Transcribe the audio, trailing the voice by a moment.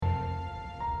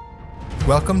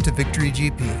Welcome to Victory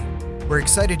GP. We're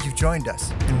excited you've joined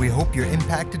us, and we hope you're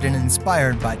impacted and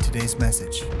inspired by today's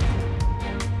message.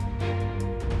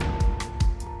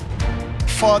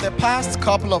 For the past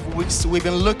couple of weeks, we've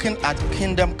been looking at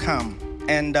Kingdom Come,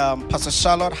 and Pastor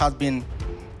Charlotte has been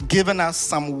giving us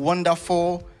some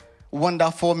wonderful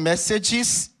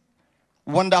messages,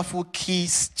 wonderful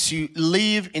keys to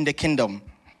live in the kingdom.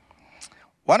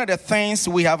 One of the things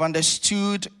we have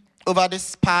understood over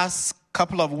this past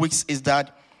couple of weeks is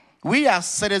that we are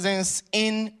citizens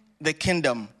in the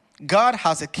kingdom. God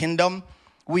has a kingdom.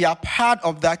 We are part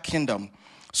of that kingdom.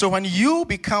 So when you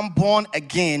become born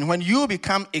again, when you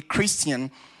become a Christian,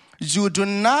 you do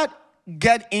not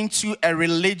get into a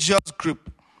religious group.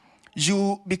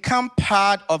 You become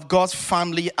part of God's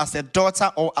family as a daughter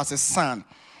or as a son.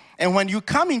 And when you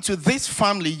come into this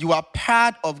family, you are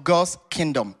part of God's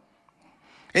kingdom.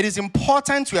 It is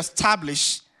important to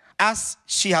establish, as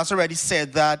she has already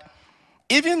said, that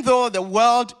even though the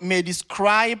world may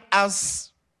describe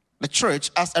us, the church,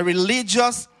 as a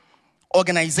religious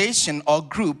organization or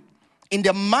group, in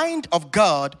the mind of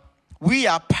God, we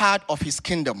are part of his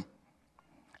kingdom.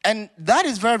 And that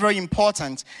is very, very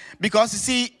important because, you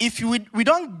see, if we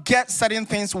don't get certain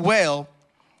things well,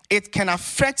 it can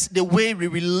affect the way we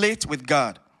relate with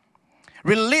God.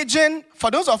 Religion,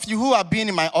 for those of you who have been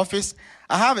in my office,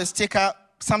 I have a sticker,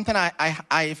 something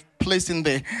I've placed in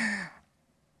there.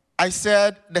 I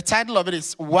said, the title of it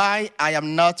is, Why I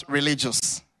Am Not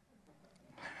Religious.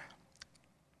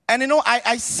 And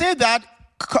I say that,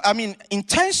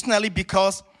 intentionally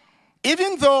because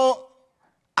even though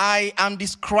I am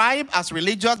described as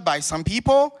religious by some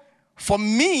people, for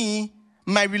me,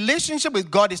 my relationship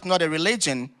with God is not a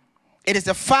religion. It is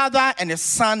a father and a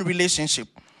son relationship.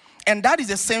 And that is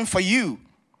the same for you.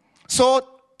 So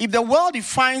if the world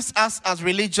defines us as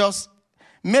religious,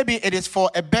 maybe it is for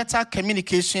a better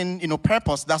communication,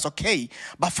 purpose. That's okay.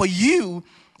 But for you,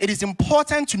 it is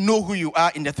important to know who you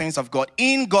are in the things of God,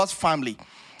 in God's family.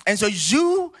 And so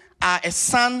you are a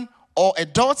son or a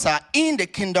daughter in the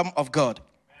kingdom of God.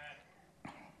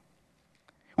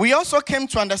 We also came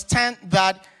to understand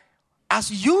that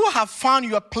as you have found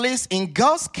your place in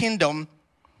God's kingdom,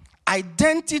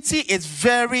 identity is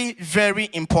very, very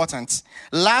important.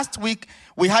 Last week,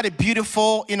 we had a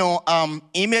beautiful,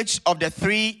 image of the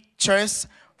three chairs.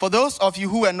 For those of you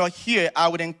who are not here, I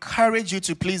would encourage you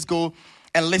to please go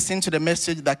and listen to the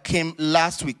message that came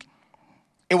last week.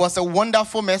 It was a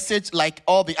wonderful message like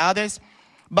all the others,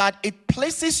 but it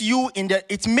places you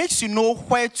it makes you know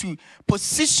where to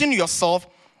position yourself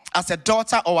as a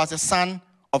daughter or as a son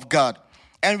of God.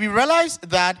 And we realized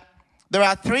that there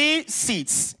are three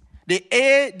seats, the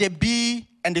A, the B,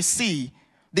 and the C.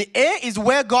 The A is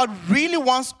where God really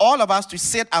wants all of us to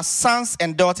sit as sons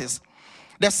and daughters.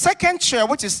 The second chair,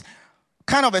 which is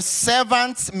kind of a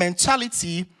servant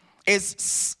mentality,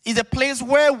 is a place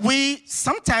where we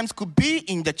sometimes could be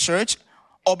in the church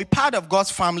or be part of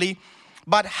God's family,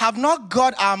 but have not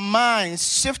got our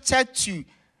minds shifted to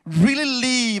really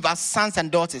live as sons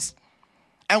and daughters.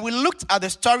 And we looked at the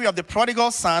story of the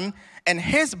prodigal son and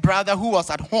his brother who was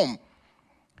at home.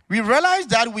 We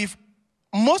realized that we've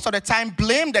most of the time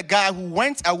blamed the guy who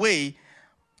went away,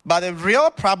 but the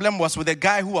real problem was with the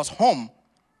guy who was home.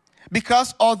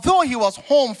 Because although he was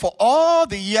home for all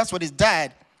the years with his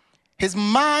dad, his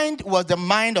mind was the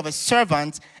mind of a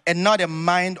servant and not the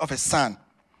mind of a son.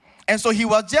 And so he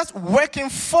was just working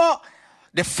for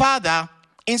the father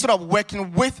instead of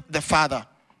working with the father.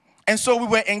 And so we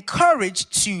were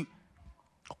encouraged to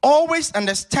always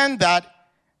understand that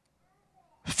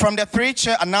from the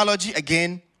three-chair analogy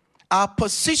again, our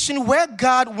position where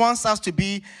God wants us to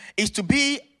be is to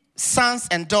be sons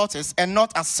and daughters and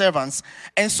not as servants.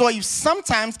 And so if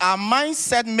sometimes our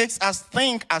mindset makes us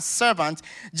think as servants,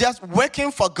 just working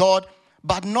for God,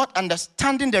 but not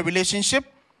understanding the relationship,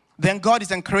 then God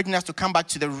is encouraging us to come back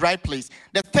to the right place.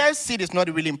 The third seat is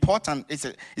not really important. It's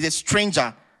a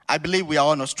stranger. I believe we are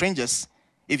all not strangers.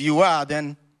 If you are,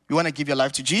 then you want to give your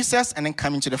life to Jesus and then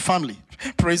come into the family.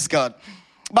 Praise God.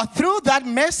 But through that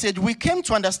message, we came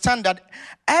to understand that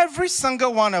every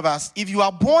single one of us, if you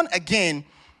are born again,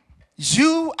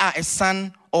 you are a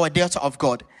son or a daughter of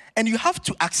God. And you have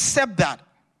to accept that.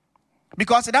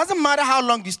 Because it doesn't matter how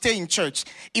long you stay in church.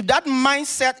 If that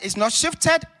mindset is not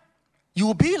shifted, you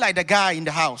will be like the guy in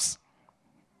the house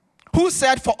who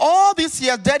said, for all these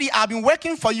years, Daddy, I've been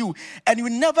working for you, and you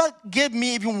never gave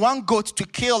me even one goat to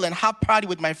kill and have party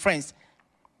with my friends.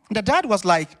 And the dad was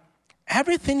like,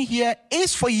 everything here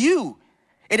is for you.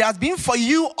 It has been for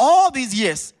you all these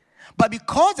years. But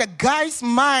because the guy's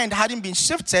mind hadn't been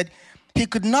shifted, he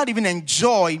could not even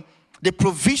enjoy the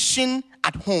provision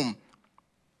at home.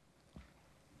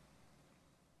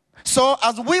 So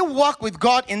as we walk with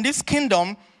God in this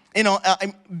kingdom,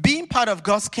 being part of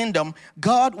God's kingdom,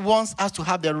 God wants us to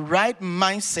have the right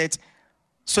mindset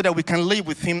so that we can live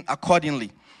with him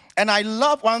accordingly. And I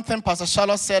love one thing Pastor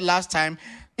Charlotte said last time.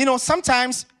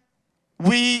 Sometimes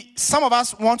some of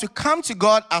us want to come to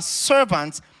God as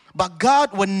servants, but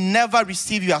God will never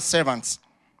receive you as servants.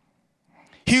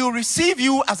 He will receive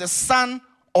you as a son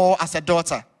or as a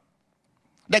daughter.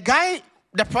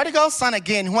 The prodigal son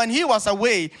again, when he was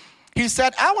away, he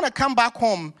said, I want to come back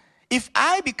home. If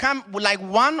I become like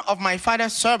one of my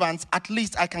father's servants, at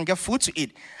least I can get food to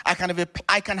eat. I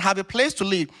can have a place to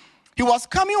live. He was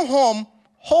coming home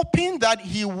hoping that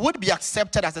he would be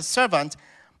accepted as a servant,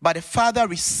 but the father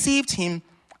received him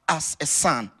as a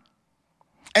son.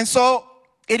 And so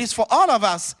it is for all of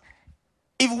us,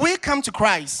 if we come to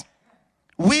Christ,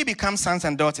 we become sons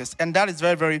and daughters, and that is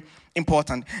very, very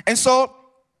important. And so,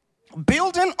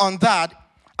 building on that,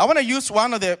 I want to use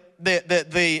one of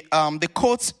the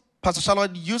quotes Pastor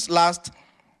Charlotte used last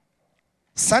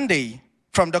Sunday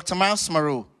from Dr. Miles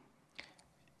Monroe.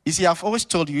 You see, I've always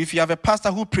told you, if you have a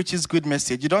pastor who preaches good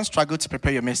message, you don't struggle to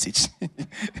prepare your message.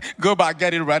 Go back,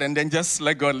 get it right, and then just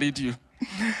let God lead you.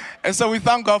 And so we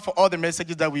thank God for all the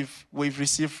messages that we've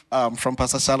received from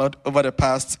Pastor Charlotte over the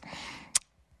past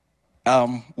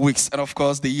weeks, and of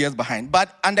course the years behind.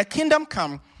 But and the kingdom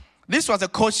come, this was a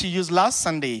quote she used last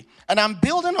Sunday, and I'm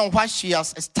building on what she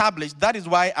has established. That is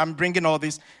why I'm bringing all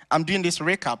this. I'm doing this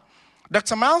recap.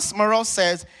 Dr. Miles Monroe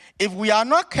says, if we are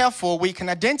not careful, we can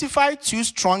identify too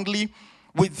strongly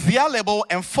with their label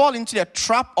and fall into the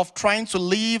trap of trying to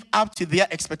live up to their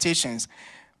expectations.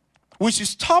 We should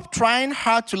stop trying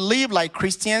hard to live like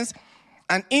Christians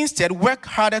and instead work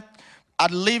harder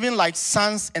at living like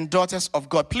sons and daughters of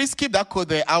God. Please keep that quote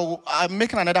there. I'm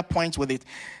making another point with it.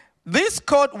 This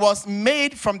quote was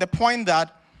made from the point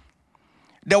that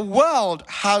the world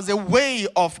has a way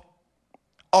of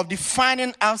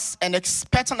defining us and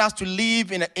expecting us to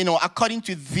live according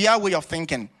to their way of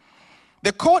thinking.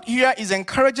 The quote here is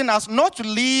encouraging us not to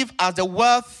live as the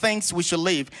world thinks we should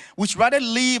live. We should rather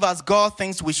live as God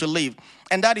thinks we should live.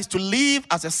 And that is to live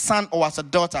as a son or as a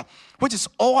daughter, which is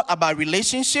all about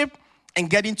relationship and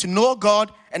getting to know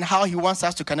God and how he wants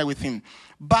us to connect with him.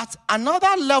 But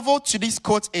another level to this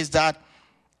quote is that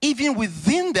even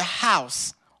within the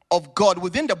house of God,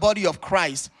 within the body of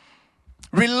Christ,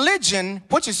 religion,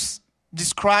 which is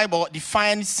described or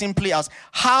defined simply as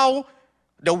how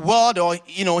the world or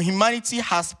humanity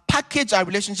has packaged our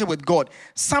relationship with God,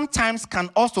 sometimes can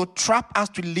also trap us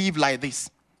to live like this.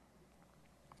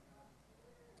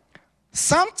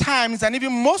 Sometimes, and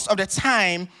even most of the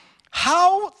time,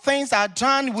 how things are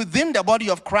done within the body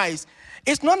of Christ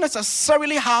is not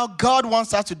necessarily how God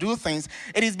wants us to do things.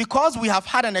 It is because we have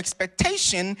had an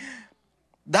expectation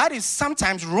that is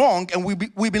sometimes wrong, and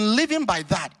we've been living by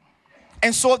that.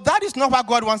 And so that is not what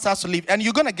God wants us to live. And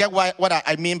you're going to get what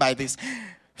I mean by this.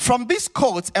 From this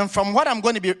quote and from what I'm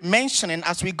going to be mentioning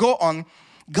as we go on,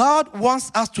 God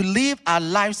wants us to live our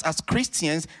lives as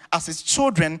Christians, as his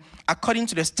children, according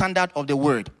to the standard of the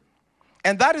word.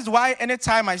 And that is why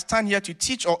anytime I stand here to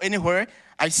teach or anywhere,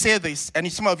 I say this,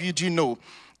 and some of you do know.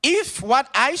 If what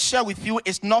I share with you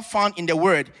is not found in the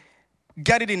word,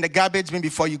 get it in the garbage bin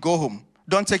before you go home.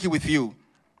 Don't take it with you.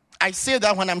 I say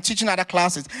that when I'm teaching other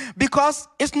classes, because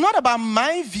it's not about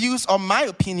my views or my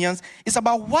opinions. It's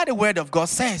about what the word of God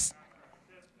says.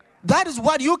 That is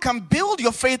what you can build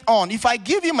your faith on. If I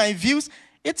give you my views,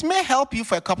 it may help you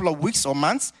for a couple of weeks or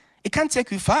months. It can't take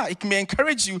you far. It may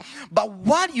encourage you. But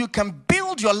what you can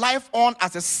build your life on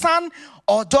as a son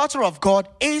or daughter of God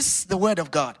is the word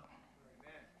of God.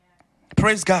 Amen.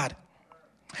 Praise God.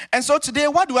 And so today,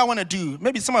 what do I want to do?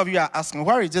 Maybe some of you are asking,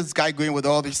 where is this guy going with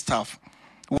all this stuff?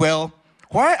 Well,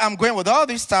 where I'm going with all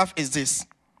this stuff is this.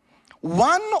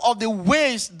 One of the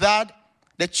ways that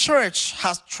the church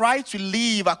has tried to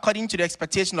live according to the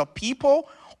expectation of people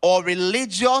or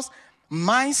religious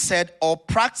mindset or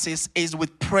practice is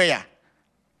with prayer.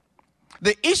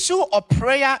 The issue of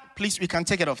prayer, please, we can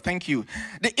take it off. Thank you.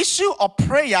 The issue of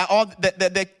prayer or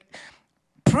the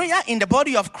prayer in the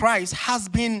body of Christ has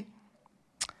been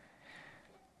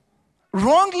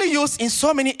wrongly used in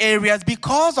so many areas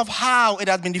because of how it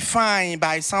has been defined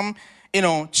by some,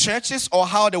 churches, or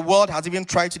how the world has even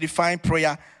tried to define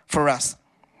prayer for us.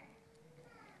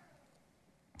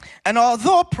 And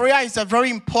although prayer is a very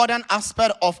important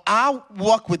aspect of our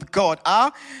walk with God,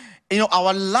 our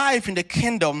life in the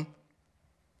kingdom,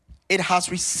 it has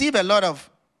received a lot of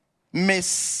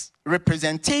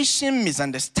misrepresentation,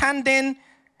 misunderstanding,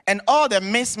 and all the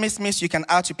miss you can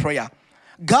add to prayer.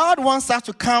 God wants us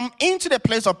to come into the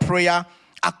place of prayer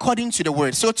according to the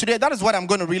word. So today, that is what I'm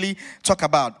going to really talk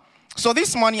about. So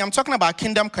this morning, I'm talking about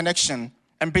kingdom connection.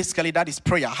 And basically, that is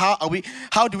prayer.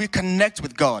 How do we connect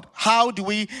with God? How do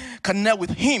we connect with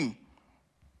Him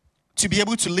to be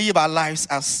able to live our lives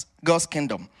as God's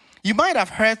kingdom? You might have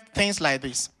heard things like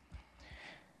this.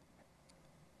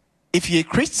 If you're a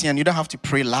Christian, you don't have to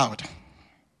pray loud.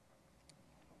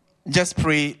 Just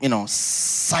pray,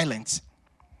 silent.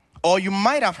 Or you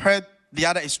might have heard the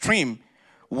other extreme.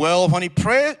 Well, when you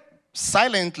pray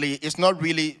silently, it's not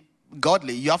really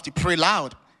godly. You have to pray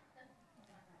loud.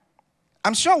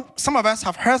 I'm sure some of us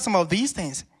have heard some of these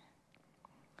things.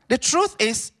 The truth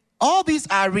is, all these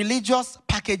are religious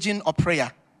packaging of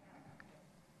prayer.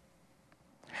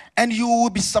 And you will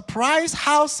be surprised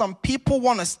how some people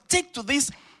want to stick to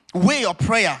this way of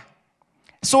prayer.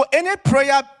 So any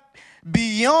prayer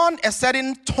beyond a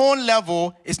certain tone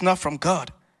level is not from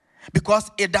God,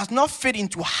 because it does not fit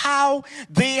into how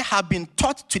they have been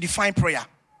taught to define prayer.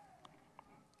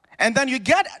 And then you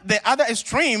get the other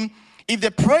extreme. If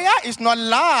the prayer is not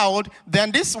loud,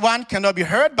 then this one cannot be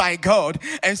heard by God,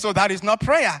 and so that is not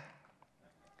prayer.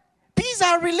 These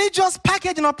are religious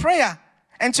packaging of prayer.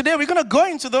 And today we're going to go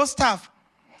into those stuff.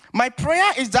 My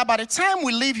prayer is that by the time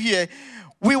we leave here,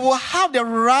 we will have the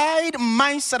right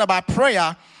mindset about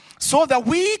prayer so that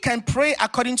we can pray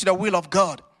according to the will of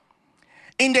God.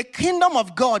 In the kingdom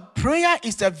of God, prayer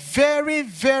is a very,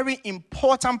 very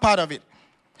important part of it.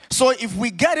 So if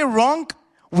we get it wrong,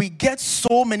 we get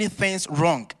so many things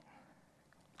wrong.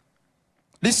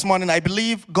 This morning, I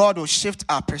believe God will shift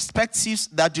our perspectives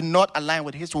that do not align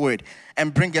with His word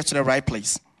and bring us to the right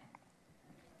place.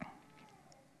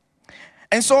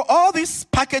 And so all this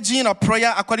packaging of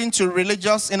prayer according to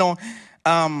religious,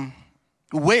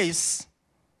 ways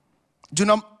do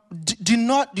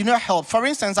not help. For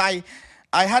instance, I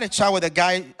had a chat with a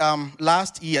guy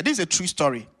last year. This is a true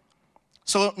story.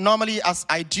 So normally, as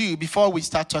I do, before we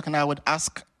start talking, I would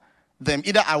ask them,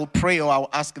 either I would pray or I would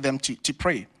ask them to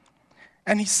pray.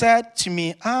 And he said to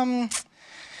me, I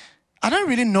don't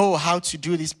really know how to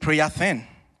do this prayer thing.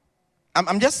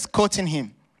 I'm just quoting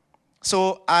him.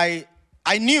 So I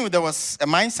knew there was a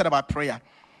mindset about prayer.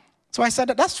 So I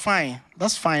said, that's fine.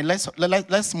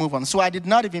 Let's move on. So I did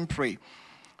not even pray.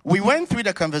 We went through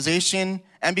the conversation,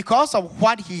 and because of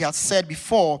what he had said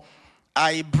before,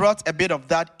 I brought a bit of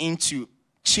that in to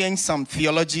change some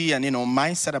theology and,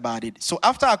 mindset about it. So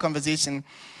after our conversation,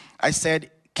 I said,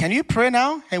 can you pray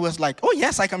now? He was like, oh,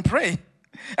 yes, I can pray.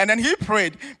 And then he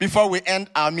prayed before we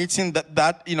end our meeting that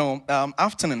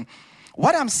afternoon.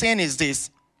 What I'm saying is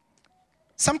this.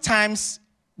 Sometimes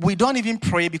we don't even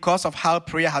pray because of how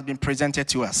prayer has been presented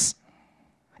to us.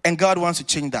 And God wants to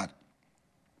change that.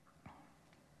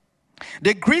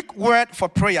 The Greek word for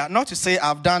prayer, not to say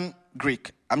I've done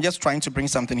Greek. I'm just trying to bring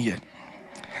something here.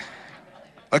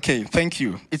 Okay, thank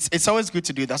you. It's always good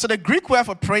to do that. So the Greek word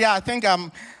for prayer, I think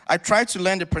I tried to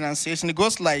learn the pronunciation. It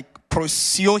goes like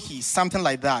prosiohi, something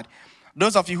like that.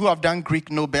 Those of you who have done Greek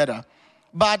know better.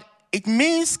 But it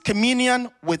means communion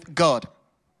with God.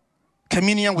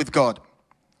 Communion with God.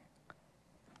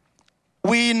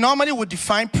 We normally would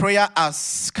define prayer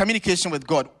as communication with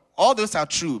God. All those are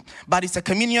true, but it's a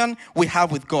communion we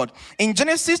have with God. In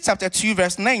Genesis chapter 2,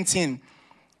 verse 19,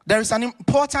 there is an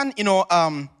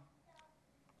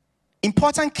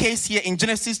important case here in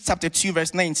Genesis chapter 2,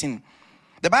 verse 19.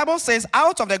 The Bible says,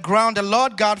 out of the ground the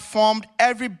Lord God formed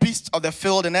every beast of the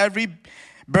field and every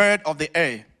bird of the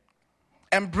air,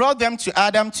 and brought them to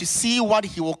Adam to see what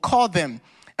he will call them.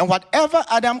 And whatever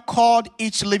Adam called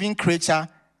each living creature,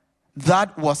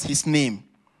 that was his name.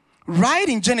 Right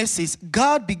in Genesis,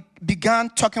 God began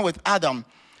talking with Adam,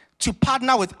 to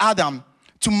partner with Adam,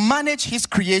 to manage his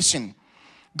creation.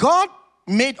 God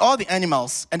made all the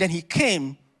animals, and then he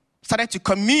came, started to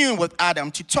commune with Adam,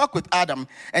 to talk with Adam,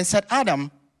 and said, Adam,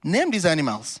 name these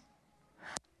animals.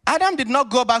 Adam did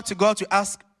not go back to God to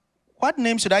ask, what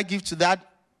name should I give to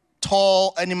that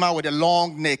tall animal with a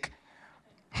long neck?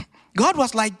 God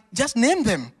was like, just name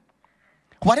them.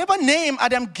 Whatever name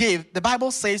Adam gave, the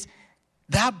Bible says,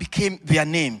 that became their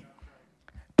name.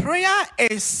 Prayer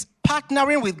is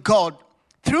partnering with God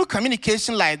through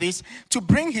communication like this to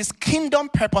bring his kingdom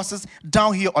purposes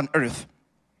down here on earth.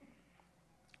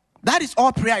 That is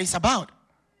all prayer is about.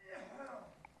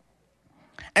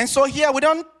 And so here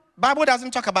Bible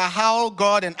doesn't talk about how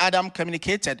God and Adam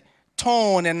communicated,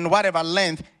 tone and whatever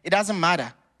length. It doesn't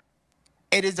matter.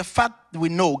 It is the fact that we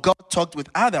know God talked with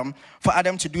Adam for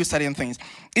Adam to do certain things.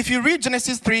 If you read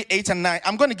Genesis 3, 8, and 9,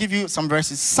 I'm going to give you some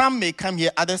verses. Some may come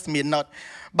here, others may not.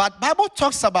 But Bible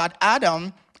talks about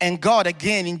Adam and God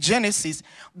again in Genesis.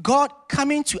 God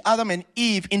coming to Adam and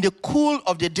Eve in the cool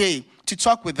of the day to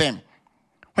talk with them.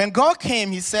 When God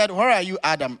came, he said, where are you,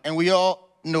 Adam? And we all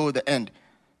know the end.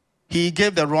 He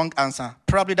gave the wrong answer.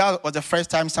 Probably that was the first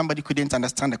time somebody couldn't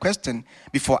understand the question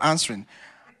before answering.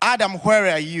 Adam,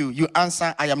 where are you? You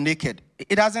answer, I am naked.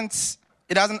 It doesn't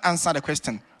answer the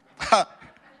question.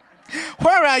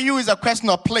 Where are you is a question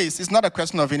of place. It's not a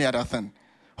question of any other thing.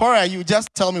 Where are you?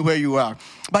 Just tell me where you are.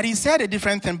 But he said a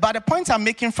different thing. But the point I'm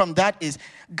making from that is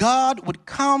God would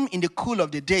come in the cool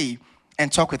of the day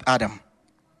and talk with Adam.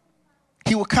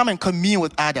 He will come and commune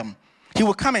with Adam. He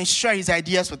will come and share his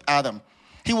ideas with Adam.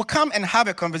 He will come and have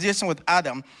a conversation with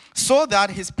Adam so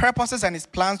that his purposes and his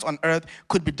plans on earth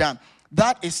could be done.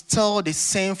 That is still the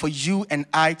same for you and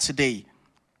I today.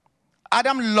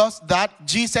 Adam lost that.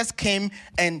 Jesus came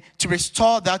and to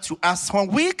restore that to us. When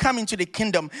we come into the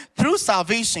kingdom through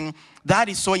salvation, that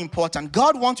is so important.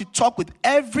 God wants to talk with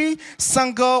every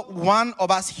single one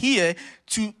of us here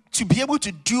to be able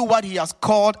to do what he has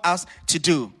called us to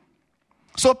do.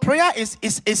 So prayer is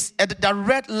a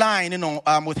direct line,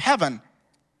 with heaven.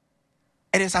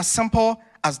 It is as simple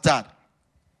as that.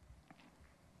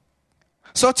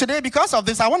 So today, because of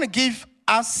this, I want to give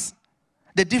us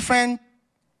the different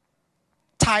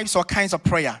types or kinds of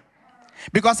prayer.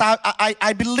 Because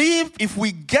I believe if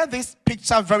we get this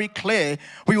picture very clear,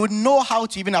 we would know how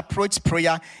to even approach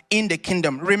prayer in the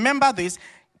kingdom. Remember this,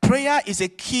 prayer is a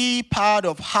key part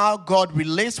of how God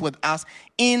relates with us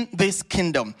in this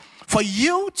kingdom. For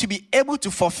you to be able to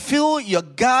fulfill your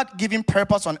God-given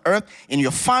purpose on earth, in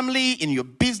your family, in your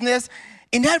business,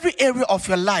 in every area of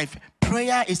your life,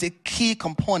 prayer is a key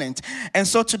component. And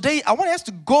so today, I want us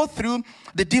to go through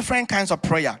the different kinds of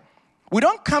prayer. We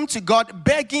don't come to God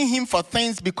begging him for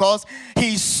things because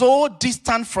he is so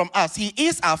distant from us. He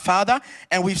is our Father,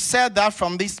 and we've said that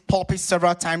from this pulpit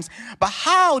several times. But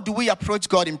how do we approach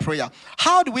God in prayer?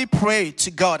 How do we pray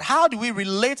to God? How do we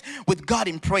relate with God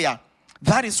in prayer?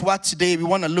 That is what today we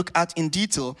want to look at in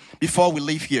detail before we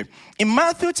leave here. In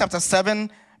Matthew chapter 7,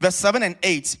 verse 7 and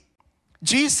 8,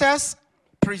 Jesus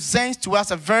presents to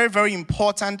us a very, very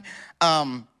important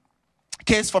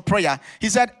case for prayer. He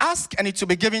said, ask and it will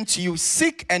be given to you.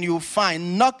 Seek and you will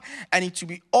find. Knock and it will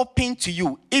be open to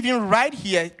you. Even right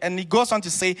here, and he goes on to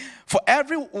say, for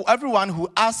everyone who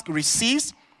asks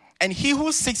receives, and he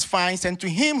who seeks finds, and to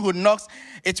him who knocks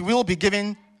it will be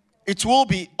given, it will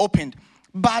be opened.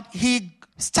 But he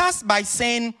starts by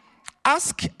saying,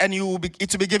 ask and it will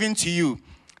be given to you.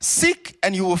 Seek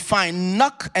and you will find.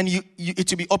 Knock and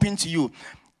it will be open to you.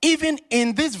 Even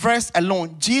in this verse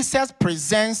alone, Jesus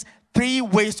presents 3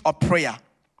 ways of prayer.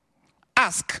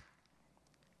 Ask,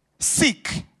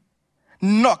 seek,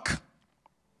 knock.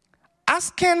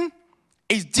 Asking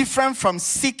is different from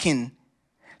seeking.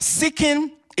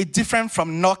 Seeking is different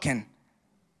from knocking.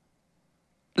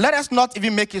 Let us not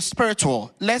even make it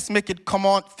spiritual. Let's make it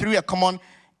common through a common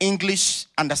English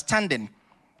understanding.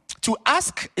 To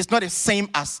ask is not the same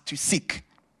as to seek.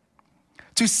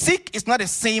 To seek is not the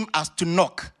same as to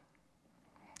knock.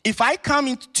 If I come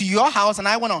into your house and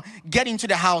I want to get into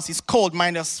the house, it's cold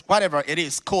minus whatever it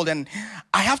is, cold, and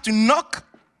I have to knock.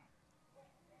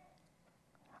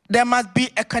 There must be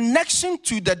a connection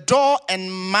to the door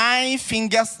and my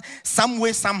fingers some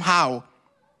way, somehow,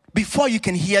 before you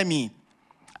can hear me.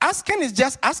 Asking is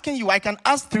just asking you. I can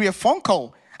ask through a phone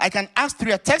call. I can ask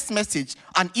through a text message,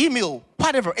 an email,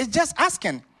 whatever. It's just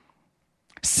asking.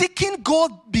 Seeking goes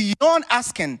beyond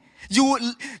asking. You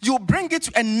bring it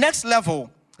to a next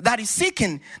level. That is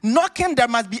seeking. Knocking, there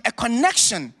must be a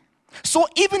connection. So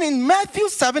even in Matthew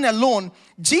 7 alone,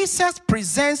 Jesus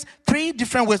presents 3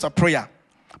 different ways of prayer.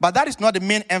 But that is not the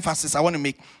main emphasis I want to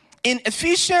make. In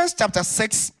Ephesians chapter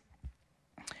 6,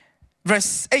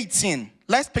 verse 18.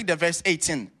 Let's pick the verse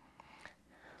 18.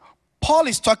 Paul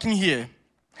is talking here.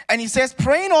 And he says,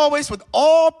 praying always with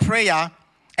all prayer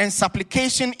and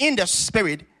supplication in the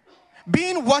Spirit,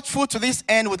 being watchful to this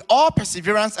end with all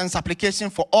perseverance and supplication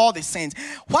for all the saints.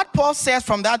 What Paul says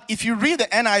from that, if you read the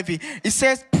NIV, it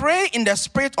says, pray in the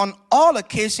Spirit on all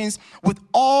occasions with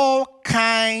all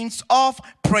kinds of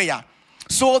prayer.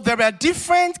 So there are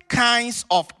different kinds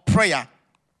of prayer.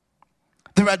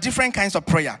 There are different kinds of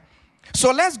prayer.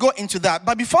 So let's go into that.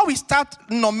 But before we start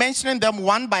mentioning them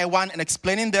one by one and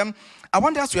explaining them, I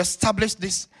want us to establish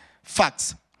this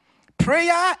fact.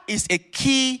 Prayer is a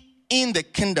key in the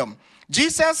kingdom.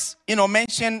 Jesus,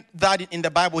 mentioned that in the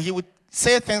Bible. He would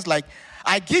say things like,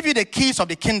 I give you the keys of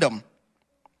the kingdom.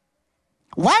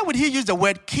 Why would he use the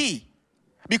word key?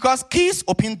 Because keys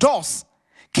open doors.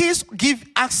 Keys give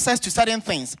access to certain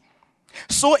things.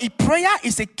 So if prayer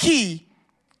is a key,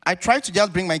 I try to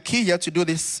just bring my key here to do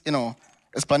this,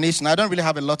 explanation. I don't really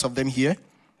have a lot of them here.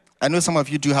 I know some of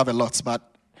you do have a lot, but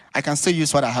I can still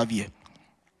use what I have here.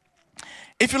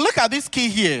 If you look at this key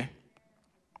here,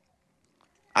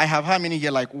 I have how many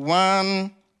here? Like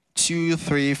 1, 2,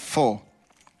 3, 4.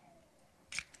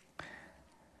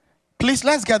 Please,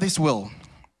 let's get this well.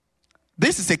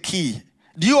 This is a key.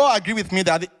 Do you all agree with me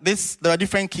that there are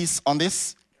different keys on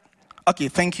this? Okay,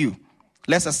 thank you.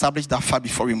 Let's establish that fact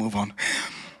before we move on.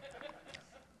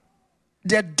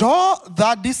 The door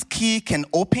that this key can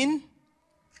open,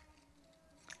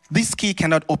 this key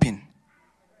cannot open.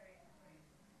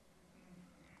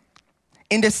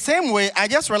 In the same way, I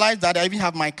just realized that I even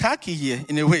have my car key here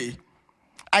in a way.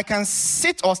 I can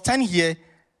sit or stand here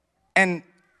and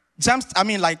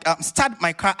start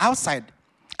my car outside.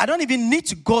 I don't even need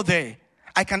to go there.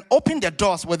 I can open the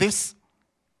doors with this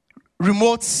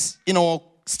remote,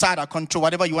 start or control,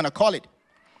 whatever you want to call it.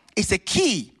 It's a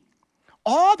key.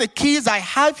 All the keys I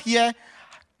have here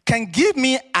can give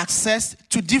me access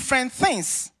to different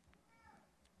things.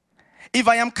 If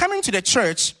I am coming to the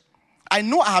church, I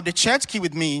know I have the church key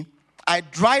with me. I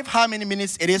drive how many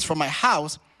minutes it is from my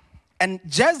house and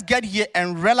just get here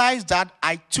and realize that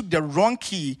I took the wrong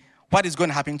key. What is going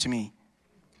to happen to me?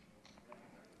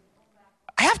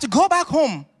 I have to go back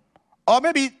home or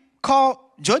maybe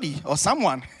call Jody or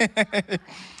someone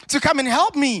to come and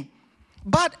help me.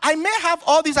 But I may have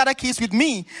all these other keys with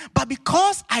me, but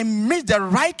because I missed the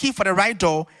right key for the right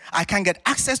door, I can't get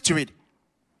access to it.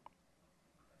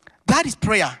 That is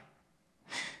prayer.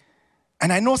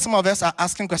 And I know some of us are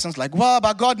asking questions like, well,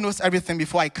 but God knows everything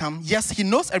before I come. Yes, he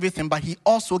knows everything, but he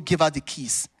also gave us the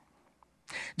keys.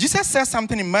 Jesus says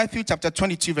something in Matthew chapter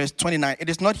 22, verse 29. It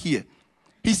is not here.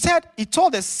 He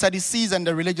told the Sadducees and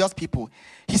the religious people,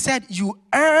 he said, you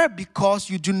err because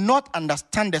you do not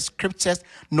understand the scriptures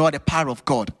nor the power of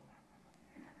God.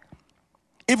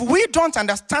 If we don't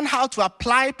understand how to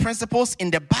apply principles in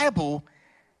the Bible,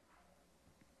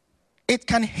 it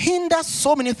can hinder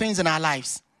so many things in our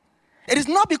lives. It is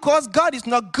not because God is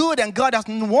not good and God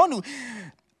doesn't want to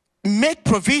make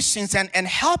provisions and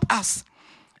help us,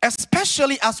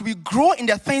 especially as we grow in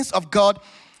the things of God.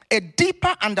 A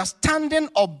deeper understanding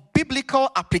of biblical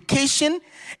application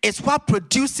is what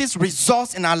produces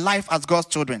results in our life as God's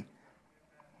children.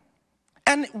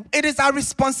 And it is our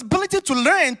responsibility to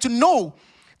learn, to know,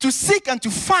 to seek and to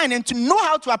find and to know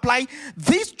how to apply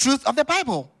these truths of the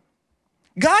Bible.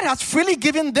 God has freely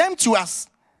given them to us.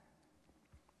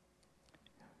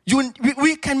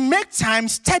 We can make time,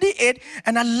 study it,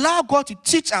 and allow God to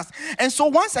teach us. And so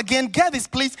once again, get this,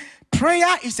 please.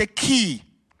 Prayer is a key.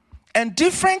 And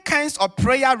different kinds of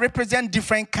prayer represent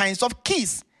different kinds of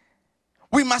keys.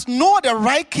 We must know the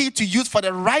right key to use for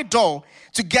the right door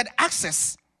to get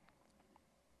access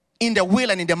in the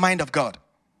will and in the mind of God.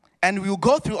 And we will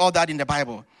go through all that in the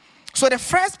Bible. So the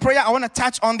first prayer I want to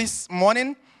touch on this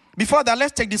morning, before that,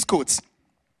 let's take these quotes.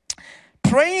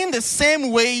 Praying the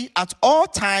same way at all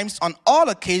times on all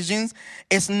occasions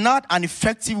is not an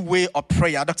effective way of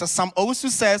prayer. Dr. Sam Owusu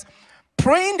says,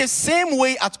 praying the same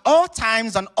way at all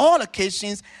times on all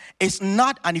occasions is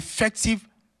not an effective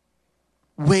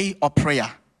way of prayer.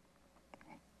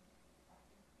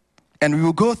 And we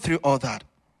will go through all that.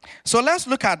 So let's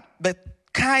look at the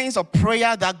kinds of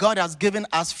prayer that God has given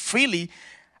us freely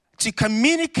to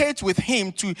communicate with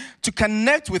him, to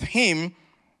connect with him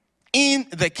in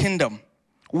the kingdom.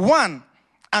 1,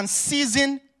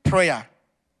 unceasing prayer.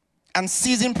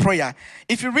 Unceasing prayer.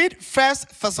 If you read 1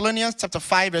 Thessalonians chapter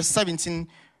 5, verse 17,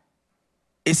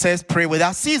 it says, pray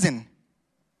without ceasing.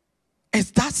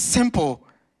 It's that simple.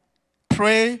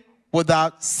 Pray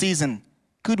without ceasing.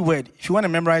 Good word. If you want to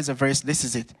memorize a verse, this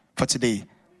is it for today.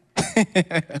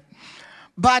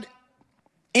 But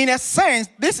in a sense,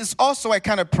 this is also a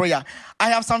kind of prayer. I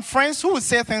have some friends who will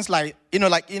say things like,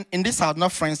 like in this house,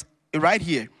 not friends, right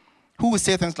here, who will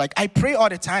say things like, I pray all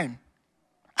the time.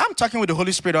 I'm talking with the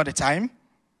Holy Spirit all the time.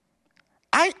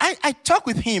 I talk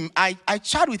with him. I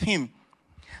chat with him.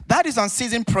 That is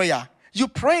unceasing prayer. You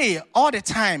pray all the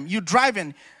time. You're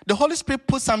driving. The Holy Spirit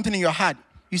puts something in your heart.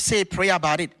 You say a prayer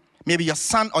about it. Maybe your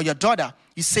son or your daughter,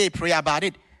 you say a prayer about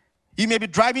it. You may be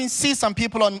driving, see some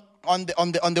people on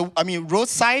the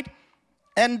roadside,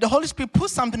 and the Holy Spirit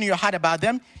puts something in your heart about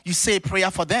them. You say a prayer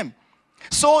for them.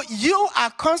 So you are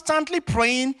constantly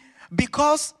praying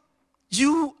because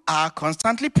you are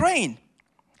constantly praying.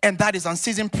 And that is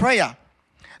unceasing prayer.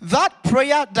 That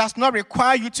prayer does not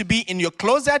require you to be in your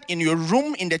closet, in your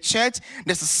room, in the church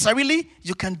necessarily.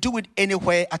 You can do it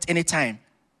anywhere at any time.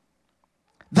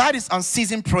 That is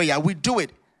unceasing prayer. We do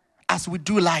it as we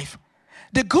do life.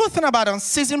 The good thing about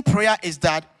unceasing prayer is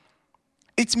that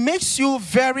it makes you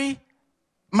very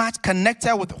much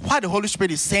connected with what the Holy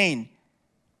Spirit is saying.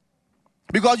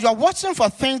 Because you are watching for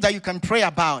things that you can pray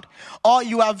about, or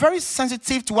you are very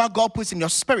sensitive to what God puts in your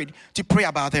spirit to pray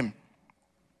about them.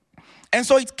 And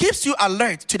so it keeps you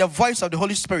alert to the voice of the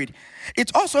Holy Spirit.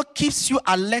 It also keeps you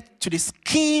alert to the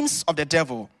schemes of the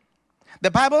devil.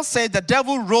 The Bible says the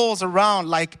devil rolls around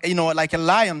like a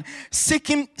lion,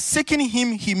 seeking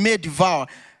him he may devour.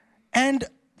 And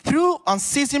through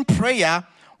unceasing prayer,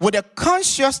 with a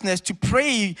consciousness to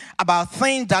pray about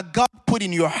things that God put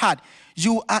in your heart,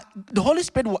 the Holy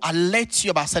Spirit will alert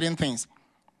you about certain things.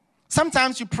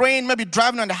 Sometimes you're praying, maybe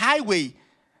driving on the highway,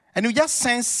 and you just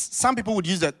sense, some people would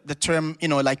use the term,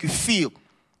 like you feel.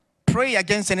 Pray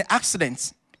against any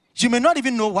accidents. You may not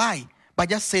even know why, but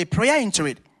just say prayer into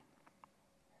it.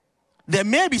 There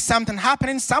may be something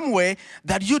happening somewhere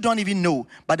that you don't even know,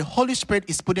 but the Holy Spirit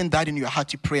is putting that in your heart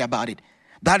to pray about it.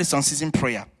 That is unceasing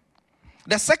prayer.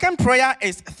 The second prayer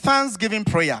is thanksgiving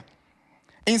prayer.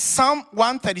 In Psalm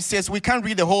 136, we can't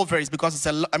read the whole verse because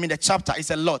the chapter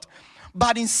is a lot.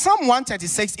 But in Psalm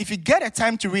 136, if you get a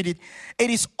time to read it, it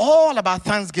is all about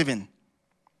thanksgiving.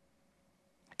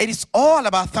 It is all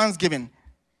about thanksgiving.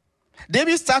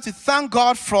 David started to thank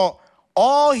God for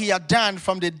all he had done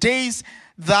from the days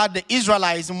that the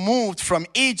Israelites moved from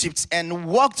Egypt and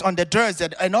walked on the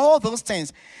desert and all those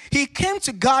things. He came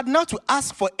to God not to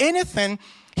ask for anything.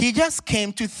 He just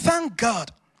came to thank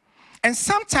God. And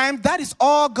sometimes that is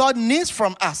all God needs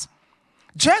from us.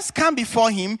 Just come before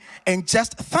him and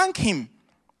just thank him.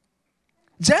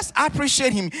 Just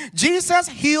appreciate him. Jesus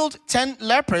healed 10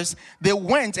 lepers. They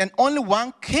went and only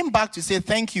one came back to say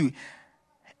thank you.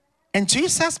 And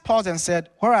Jesus paused and said,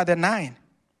 where are the 9?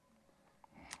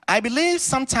 I believe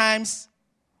sometimes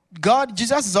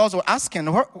Jesus is also asking,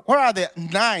 where are the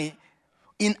 9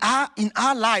 in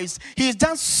our lives? He has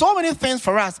done so many things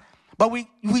for us, but we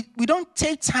don't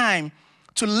take time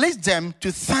to list them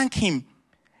to thank him.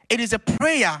 It is a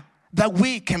prayer that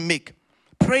we can make.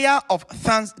 Prayer of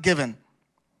thanksgiving.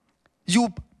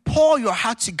 You pour your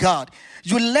heart to God.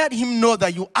 You let him know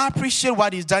that you appreciate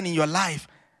what he's done in your life.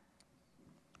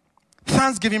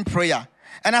 Thanksgiving prayer.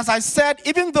 And as I said,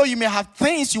 even though you may have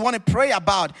things you want to pray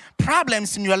about,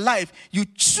 problems in your life, you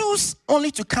choose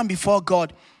only to come before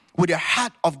God with a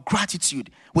heart of gratitude,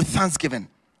 with thanksgiving.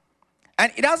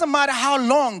 And it doesn't matter how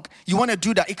long you want to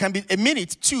do that. It can be a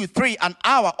minute, 2, 3, an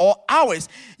hour, or hours.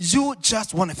 You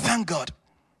just want to thank God.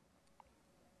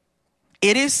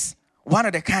 It is one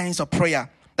of the kinds of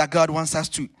prayer that God wants us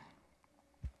to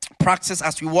practice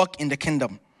as we walk in the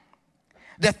kingdom.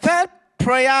 The third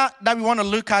prayer that we want to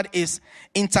look at is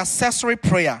intercessory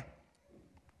prayer.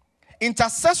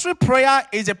 Intercessory prayer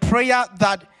is a prayer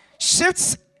that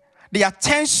shifts the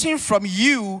attention from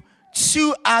you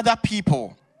to other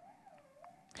people.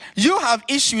 You have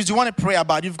issues you want to pray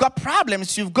about. You've got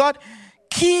problems. You've got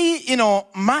key,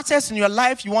 matters in your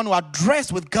life you want to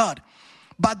address with God.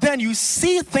 But then you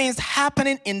see things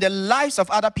happening in the lives of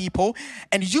other people,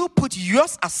 and you put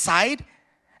yours aside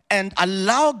and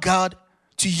allow God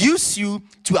to use you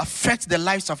to affect the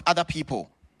lives of other people.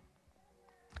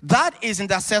 That is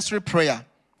intercessory prayer.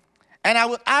 And I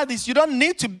will add this, you don't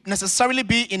need to necessarily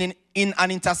be in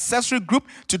an intercessory group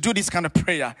to do this kind of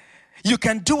prayer. You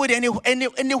can do it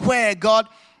anywhere God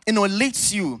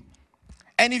leads you.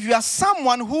 And if you are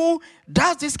someone who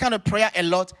does this kind of prayer a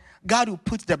lot, God will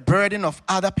put the burden of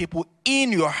other people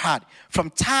in your heart from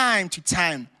time to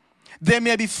time. They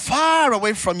may be far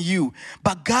away from you,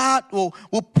 but God will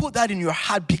put that in your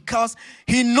heart because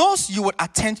he knows you would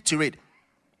attend to it.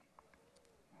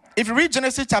 If you read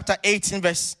Genesis chapter 18,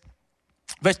 verse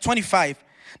 25,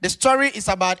 the story is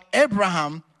about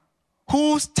Abraham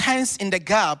who stands in the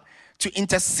gap to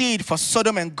intercede for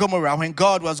Sodom and Gomorrah when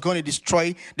God was going to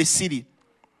destroy the city.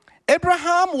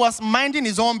 Abraham was minding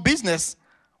his own business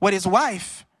with his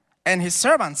wife and his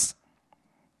servants.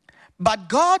 But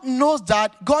God knew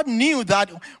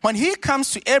that when he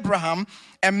comes to Abraham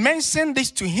and mentions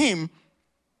this to him,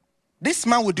 this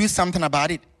man will do something about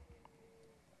it.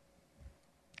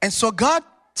 And so God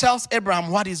tells Abraham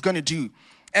what he's going to do.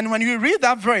 And when you read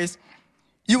that verse,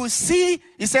 you will see,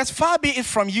 it says, far be it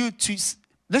from you to...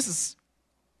 This is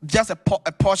just a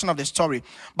portion of the story.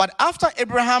 But after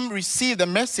Abraham received the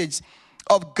message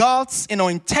of God's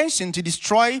intention to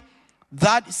destroy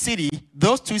that city,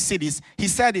 those 2 cities, he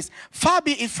said this, far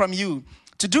be it from you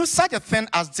to do such a thing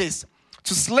as this,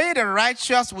 to slay the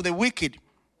righteous with the wicked,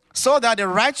 so that the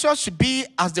righteous should be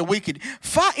as the wicked.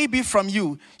 Far it be from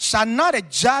you, shall not a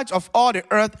judge of all the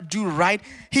earth do right?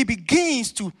 He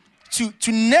begins to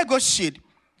negotiate,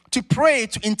 to pray,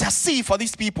 to intercede for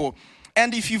these people.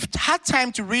 And if you've had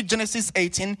time to read Genesis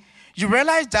 18, you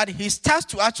realize that he starts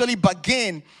to actually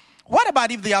bargain. What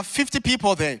about if there are 50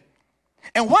 people there?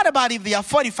 And what about if there are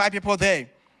 45 people there?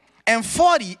 And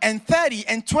 40 and 30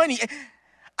 and 20?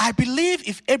 I believe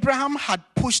if Abraham had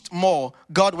pushed more,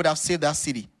 God would have saved that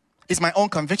city. It's my own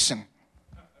conviction.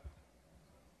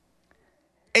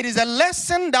 It is a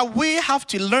lesson that we have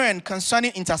to learn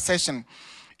concerning intercession.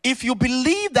 If you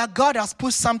believe that God has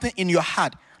put something in your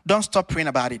heart, don't stop praying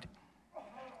about it.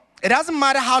 It doesn't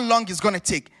matter how long it's going to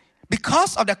take.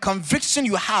 Because of the conviction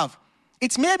you have,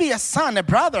 it may be a son, a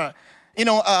brother,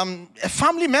 a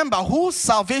family member whose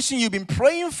salvation you've been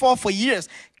praying for years.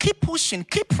 Keep pushing,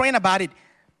 keep praying about it.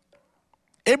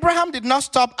 Abraham did not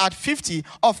stop at 50.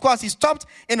 Of course, he stopped,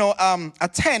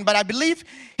 at 10. But I believe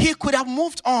he could have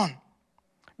moved on.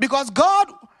 Because God,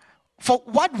 for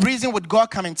what reason would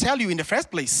God come and tell you in the first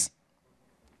place?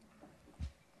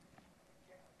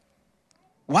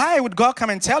 Why would God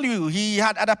come and tell you? He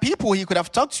had other people he could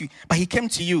have talked to, but he came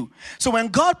to you. So when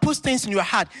God puts things in your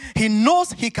heart, he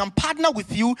knows he can partner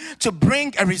with you to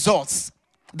bring a result.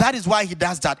 That is why he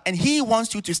does that. And he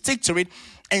wants you to stick to it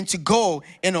and to go,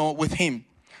 with him.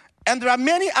 And there are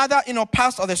many other,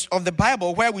 parts of the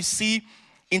Bible where we see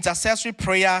intercessory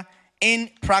prayer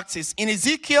in practice. In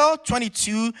Ezekiel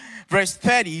 22, verse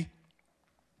 30,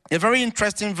 a very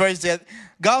interesting verse there,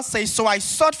 God says, "So I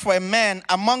sought for a man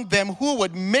among them who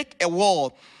would make a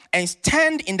wall and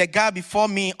stand in the gap before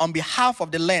me on behalf of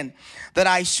the land, that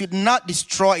I should not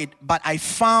destroy it, but I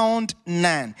found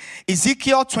none."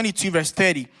 Ezekiel 22, verse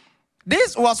 30.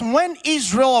 This was when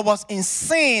Israel was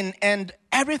insane and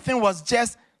everything was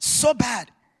just so bad.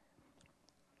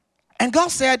 And God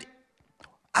said,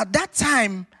 at that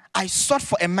time, I sought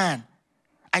for a man.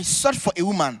 I sought for a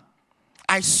woman.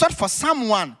 I sought for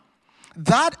someone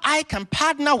that I can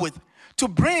partner with to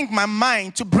bring my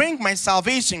mind, to bring my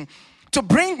salvation, to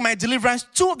bring my deliverance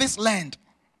to this land.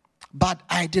 But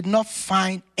I did not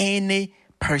find any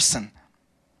person.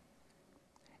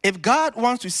 If God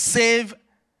wants to save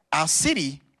our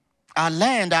city, our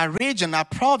land, our region, our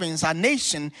province, our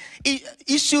nation,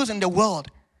 issues in the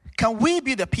world, can we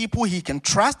be the people he can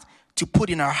trust to put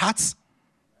in our hearts?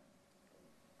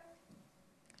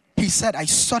 He said, I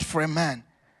sought for a man.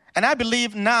 And I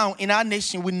believe now in our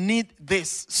nation, we need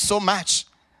this so much.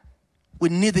 We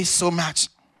need this so much.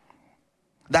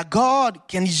 That God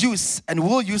can use and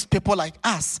will use people like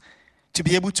us to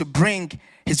be able to bring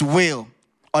his will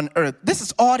on earth. This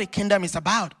is all the kingdom is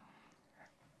about.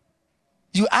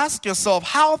 You ask yourself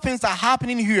how things are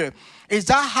happening here. Is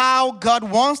that how God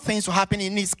wants things to happen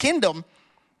in his kingdom?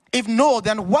 If no,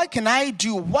 then what can I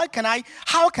do?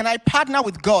 How can I partner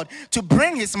with God to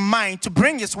bring his mind, to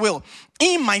bring his will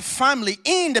in my family,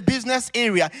 in the business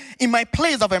area, in my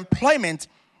place of employment,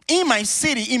 in my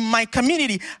city, in my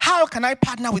community? How can I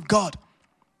partner with God?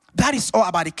 That is all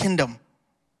about the kingdom.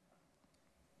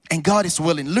 And God is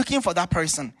willing, looking for that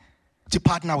person to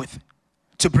partner with,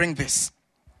 to bring this.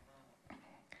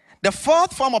 The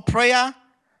fourth form of prayer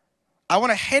I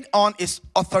want to head on is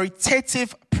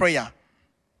authoritative prayer.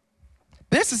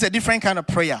 This is a different kind of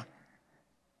prayer.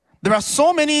 There are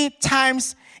so many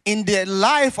times in the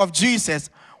life of Jesus,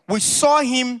 we saw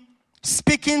him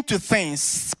speaking to things,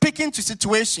 speaking to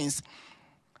situations,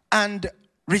 and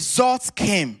results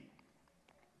came.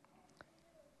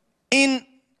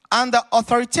 Under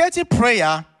authoritative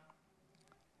prayer,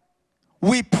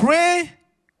 we pray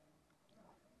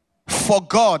for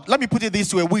God. Let me put it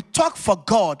this way. We talk for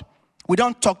God. We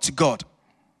don't talk to God.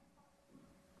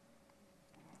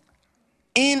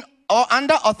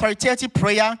 Under authoritative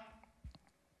prayer,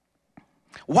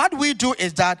 what we do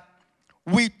is that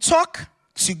we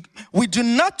do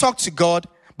not talk to God,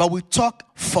 but we talk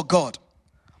for God.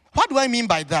 What do I mean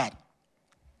by that?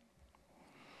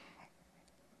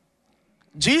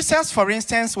 Jesus, for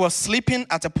instance, was sleeping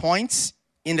at a point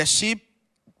in the ship,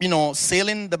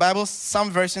 sailing. The Bible,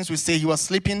 some versions will say he was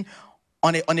sleeping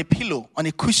on a pillow, on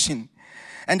a cushion.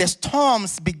 And the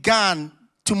storms began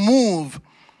to move.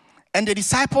 And the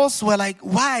disciples were like,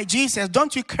 why, Jesus,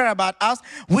 don't you care about us?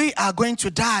 We are going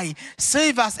to die.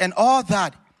 Save us and all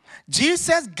that.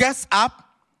 Jesus gets up.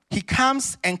 He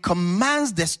comes and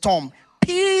commands the storm.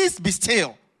 Peace, be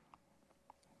still.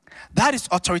 That is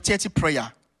authoritative prayer.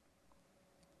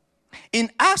 In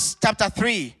Acts chapter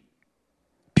 3,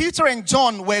 Peter and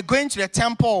John were going to the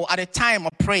temple at a time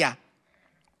of prayer.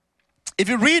 If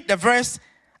you read the verse,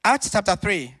 Acts chapter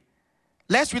 3,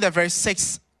 let's read the verse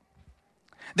 6.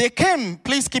 They came,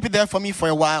 please keep it there for me for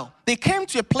a while. They came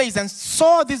to a place and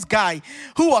saw this guy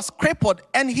who was crippled,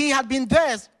 and he had been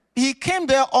there. He came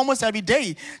there almost every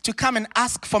day to come and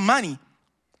ask for money.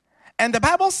 And the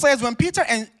Bible says when Peter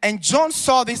and John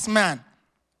saw this man,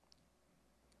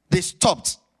 they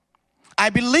stopped. I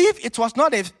believe it was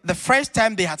not the first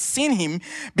time they had seen him,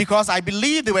 because I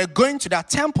believe they were going to that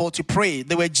temple to pray.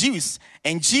 They were Jews,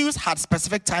 and Jews had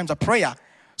specific times of prayer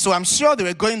So I'm sure they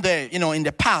were going there, in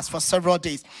the past for several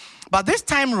days. But this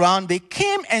time around, they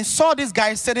came and saw this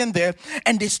guy sitting there,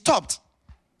 and they stopped.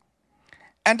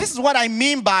 And this is what I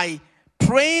mean by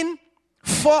talking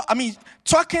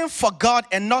for God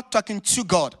and not talking to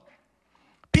God.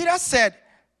 Peter said,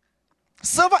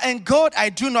 silver and gold I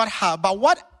do not have, but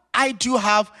what I do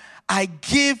have, I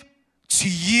give to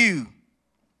you.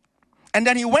 And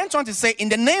then he went on to say, in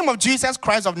the name of Jesus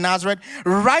Christ of Nazareth,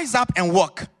 rise up and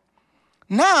walk.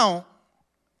 Now,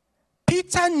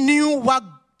 Peter knew what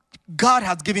God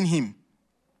has given him.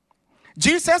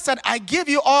 Jesus said, I give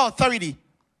you all authority.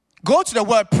 Go to the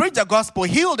world, preach the gospel,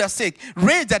 heal the sick,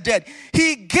 raise the dead.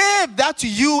 He gave that to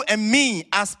you and me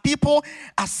as people,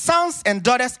 as sons and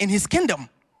daughters in his kingdom.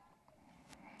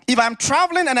 If I'm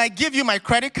traveling and I give you my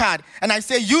credit card and I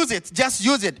say, use it, just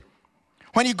use it.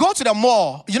 When you go to the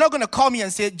mall, you're not going to call me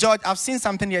and say, George, I've seen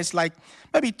something here. It's like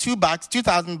maybe $2,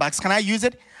 $2,000. Can I use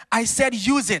it? I said,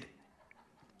 use it.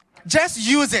 Just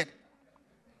use it.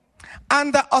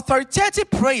 And the authoritative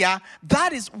prayer,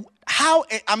 that is how,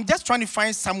 I'm just trying to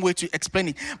find some way to explain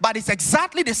it. But it's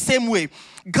exactly the same way.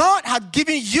 God has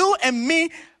given you and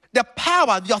me the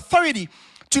power, the authority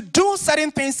to do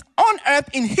certain things on earth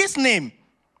in his name.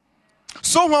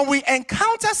 So when we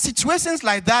encounter situations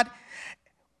like that,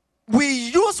 we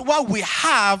use what we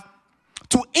have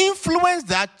to influence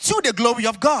that to the glory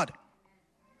of God.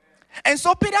 And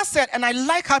so Peter said, and I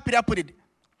like how Peter put it,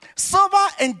 silver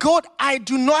and gold I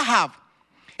do not have.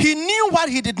 He knew what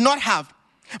he did not have,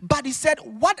 but he said,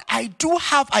 what I do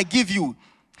have, I give you.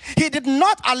 He did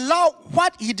not allow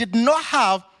what he did not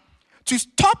have to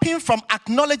stop him from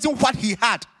acknowledging what he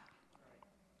had.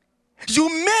 You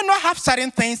may not have certain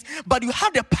things, but you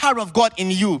have the power of God in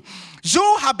you.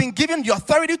 You have been given the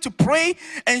authority to pray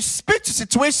and speak to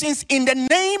situations in the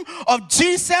name of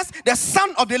Jesus, the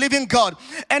Son of the living God.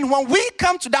 And when we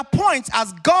come to that point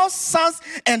as God's sons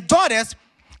and daughters,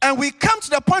 and we come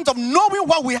to the point of knowing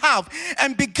what we have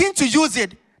and begin to use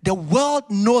it, the world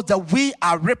knows that we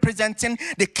are representing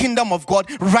the kingdom of God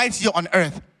right here on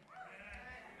earth.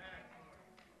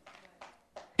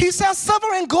 He says,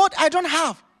 silver and gold I don't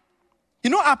have. You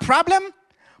know our problem?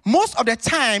 Most of the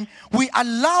time, we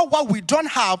allow what we don't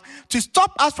have to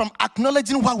stop us from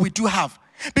acknowledging what we do have.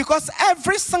 Because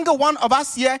every single one of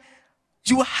us here,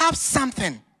 you have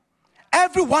something.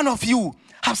 Every one of you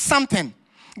have something.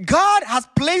 God has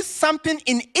placed something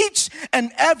in each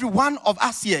and every one of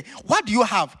us here. What do you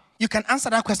have? You can answer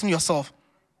that question yourself.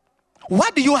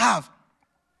 What do you have?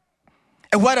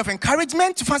 A word of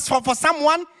encouragement for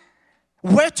someone?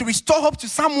 Word to restore hope to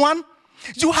someone?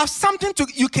 You have something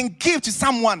you can give to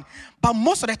someone, but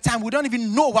most of the time we don't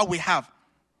even know what we have.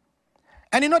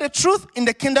 And the truth in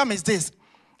the kingdom is this: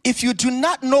 if you do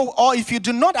not know, or if you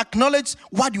do not acknowledge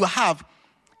what you have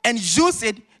and use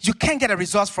it, you can't get a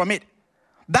result from it.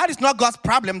 That is not God's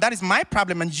problem. That is my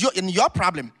problem and your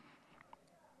problem.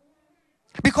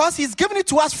 Because he's given it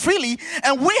to us freely,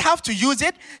 and we have to use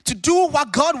it to do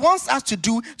what God wants us to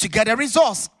do to get a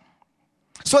result.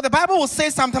 So the Bible will say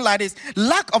something like this: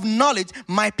 lack of knowledge,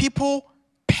 my people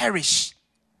perish.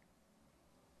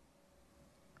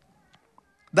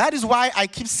 That is why I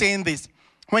keep saying this.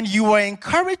 When you are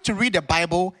encouraged to read the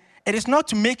Bible, it is not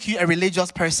to make you a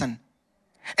religious person.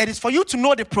 It is for you to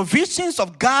know the provisions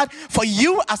of God for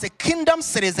you as a kingdom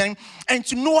citizen and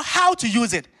to know how to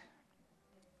use it.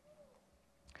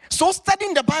 So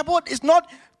studying the Bible is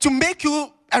not to make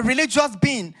you a religious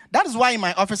being. That is why in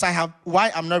my office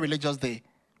why I'm not religious there.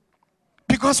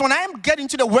 Because when I get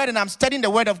into the word and I'm studying the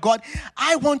word of God,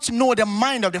 I want to know the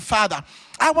mind of the Father.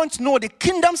 I want to know the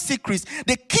kingdom secrets,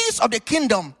 the keys of the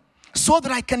kingdom, so that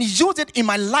I can use it in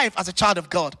my life as a child of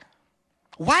God.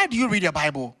 Why do you read your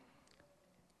Bible?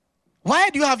 Why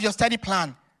do you have your study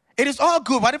plan? It is all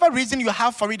good. Whatever reason you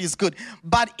have for it is good.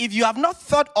 But if you have not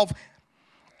thought of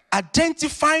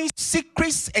identifying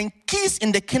secrets and keys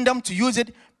in the kingdom to use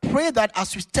it, pray that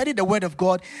as you study the word of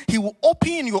God, he will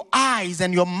open your eyes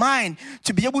and your mind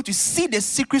to be able to see the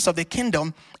secrets of the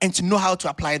kingdom and to know how to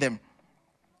apply them.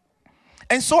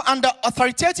 And so under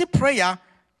authoritative prayer,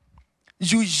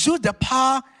 you use the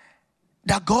power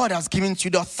that God has given to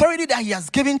you, the authority that he has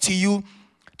given to you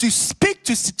to speak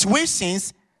to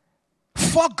situations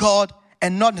for God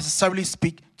and not necessarily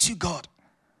speak to God.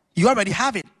 You already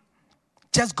have it.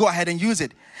 Just go ahead and use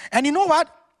it. And you know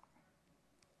what?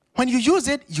 When you use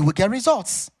it, you will get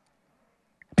results.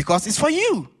 Because it's for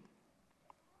you.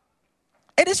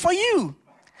 It is for you.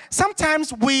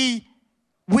 Sometimes we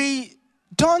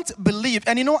don't believe.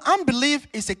 And unbelief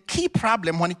is a key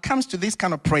problem when it comes to this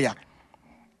kind of prayer.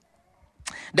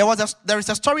 There is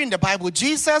a story in the Bible.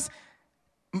 Jesus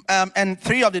and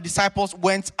 3 of the disciples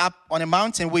went up on a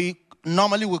mountain. We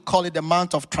normally would call it the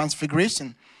Mount of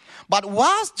Transfiguration. But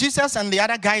whilst Jesus and the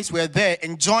other guys were there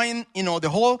enjoying, the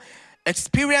whole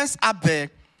experience up there,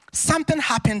 something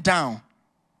happened down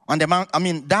on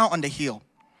the down on the hill.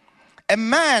 A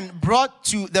man brought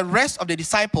to the rest of the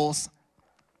disciples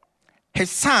his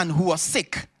son who was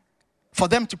sick, for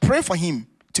them to pray for him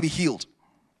to be healed.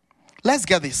 Let's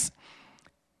get this.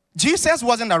 Jesus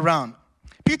wasn't around.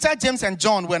 Peter, James, and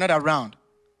John were not around.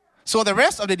 So the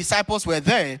rest of the disciples were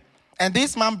there, and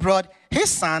this man brought his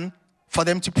son for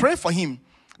them to pray for him.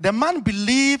 The man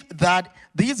believed that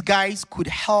these guys could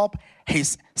help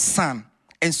his son.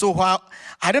 And so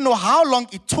I don't know how long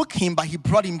it took him, but he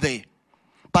brought him there.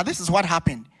 But this is what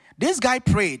happened. This guy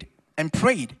prayed and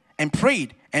prayed and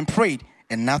prayed and prayed,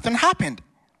 and nothing happened.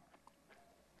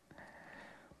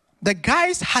 The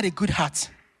guys had a good heart.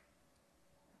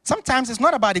 Sometimes it's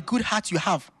not about the good heart you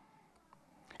have.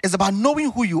 It's about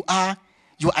knowing who you are,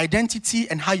 your identity,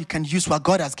 and how you can use what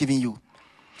God has given you.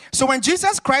 So when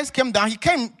Jesus Christ came down, he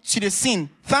came to the scene.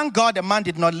 Thank God the man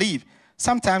did not leave.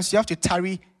 Sometimes you have to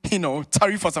tarry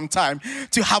for some time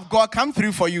to have God come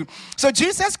through for you. So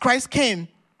Jesus Christ came,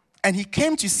 and he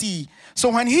came to see. So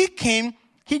when he came,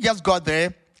 he just got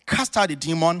there, cast out the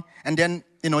demon, and then,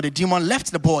 the demon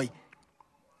left the boy.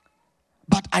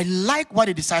 But I like what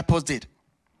the disciples did.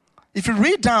 If you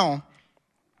read down,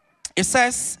 it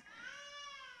says,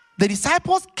 the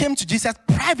disciples came to Jesus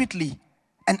privately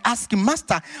and asked him,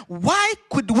 Master, why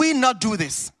could we not do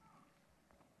this?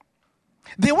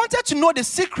 They wanted to know the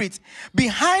secret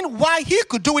behind why he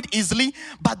could do it easily,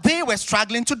 but they were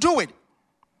struggling to do it.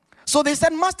 So they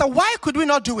said, Master, why could we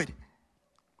not do it?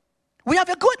 We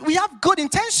have good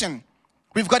intention.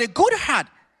 We've got a good heart.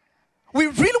 We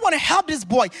really want to help this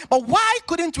boy, but why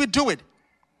couldn't we do it?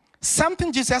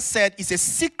 Something Jesus said is a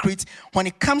secret when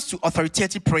it comes to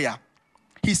authoritative prayer.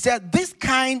 He said, this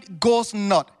kind goes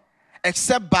not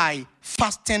except by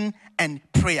fasting and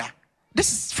prayer.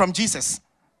 This is from Jesus.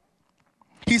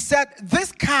 He said,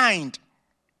 this kind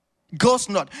goes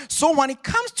not. So when it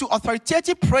comes to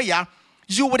authoritative prayer,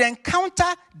 you would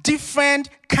encounter different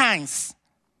kinds.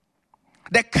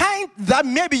 The kind that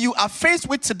maybe you are faced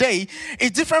with today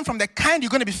is different from the kind you're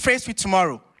going to be faced with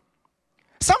tomorrow.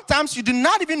 Sometimes you do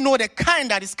not even know the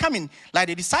kind that is coming. Like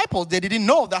the disciples, they didn't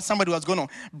know that somebody was going to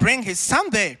bring his son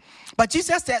there. But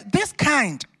Jesus said, this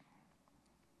kind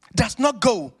does not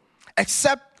go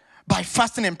except by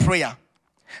fasting and prayer.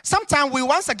 Sometimes we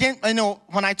once again,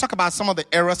 when I talk about some of the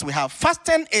errors we have,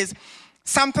 fasting is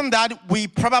something that we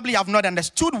probably have not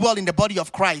understood well in the body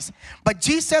of Christ. But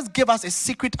Jesus gave us a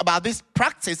secret about this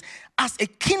practice as a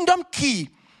kingdom key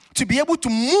to be able to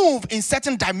move in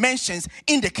certain dimensions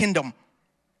in the kingdom.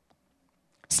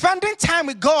 Spending time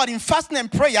with God in fasting and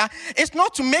prayer is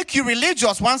not to make you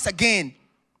religious once again.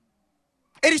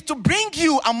 It is to bring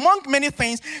you, among many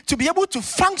things, to be able to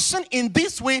function in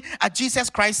this way as Jesus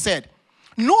Christ said.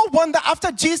 No wonder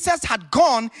after Jesus had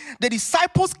gone, the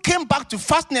disciples came back to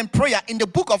fasting and prayer in the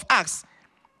book of Acts.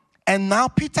 And now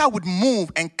Peter would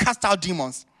move and cast out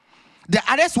demons. The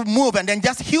others would move and then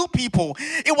just heal people.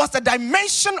 It was a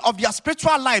dimension of their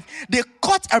spiritual life. They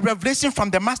caught a revelation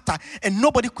from the master and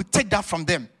nobody could take that from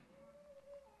them.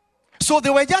 So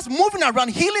they were just moving around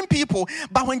healing people.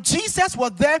 But when Jesus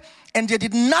was there and they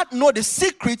did not know the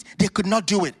secret, they could not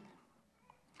do it.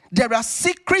 There are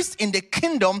secrets in the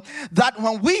kingdom that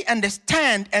when we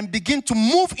understand and begin to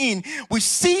move in, we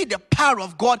see the power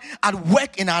of God at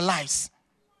work in our lives.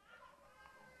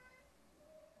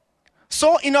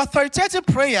 So in authoritative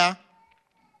prayer,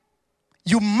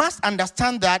 you must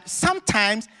understand that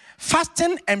sometimes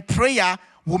fasting and prayer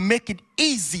will make it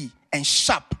easy and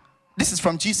sharp. This is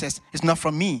from Jesus, it's not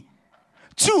from me.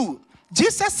 2,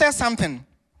 Jesus said something.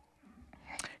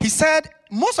 He said,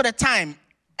 most of the time,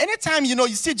 anytime you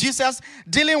see Jesus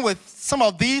dealing with some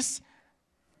of these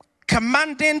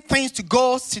commanding things to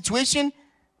go situation,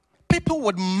 people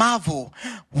would marvel,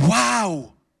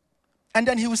 wow. And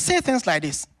then he would say things like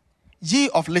this, ye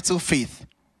of little faith,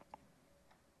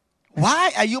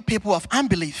 why are you people of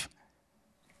unbelief?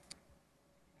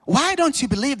 Why don't you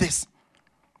believe this?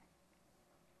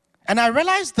 And I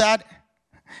realized that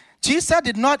Jesus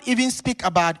did not even speak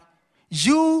about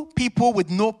you people with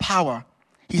no power.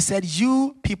 He said,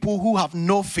 you people who have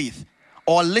no faith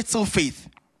or little faith.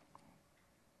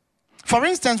 For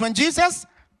instance, when Jesus,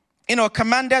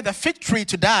 commanded the fig tree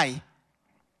to die,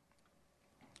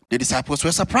 the disciples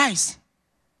were surprised.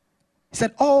 He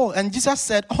said, and Jesus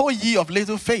said, oh, ye of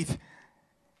little faith.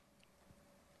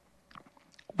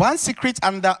 One secret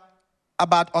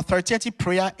about authoritative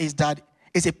prayer is that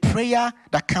is a prayer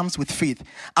that comes with faith.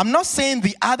 I'm not saying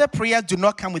the other prayers do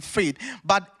not come with faith,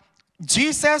 but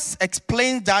Jesus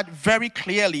explains that very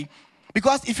clearly.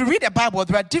 Because if you read the Bible,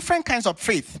 there are different kinds of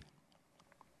faith.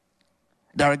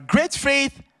 There are great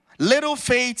faith, little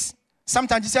faith.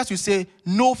 Sometimes Jesus will say,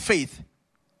 no faith.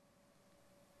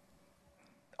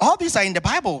 All these are in the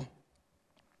Bible.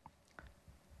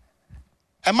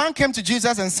 A man came to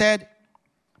Jesus and said,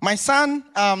 my son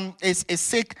is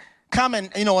sick. Come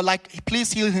and,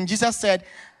 please heal him. Jesus said,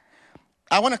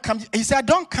 I want to come. He said,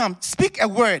 don't come. Speak a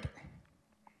word.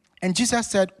 And Jesus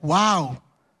said, wow,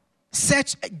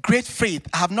 such a great faith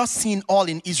I have not seen all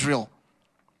in Israel.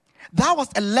 That was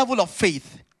a level of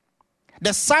faith. The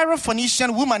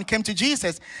Syrophoenician woman came to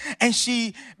Jesus and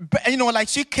she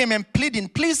came and pleading,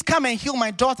 please come and heal my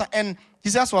daughter. And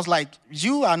Jesus was like,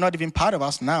 you are not even part of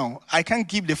us now. I can't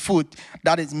give the food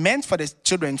that is meant for the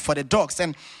children, for the dogs.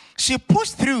 And she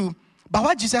pushed through, but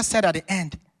what Jesus said at the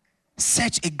end,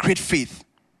 such a great faith.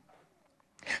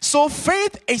 So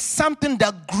faith is something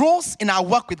that grows in our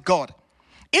work with God.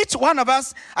 Each one of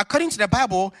us, according to the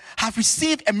Bible, have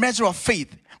received a measure of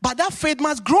faith, but that faith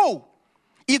must grow.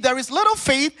 If there is little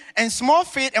faith and small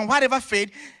faith and whatever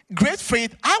faith, great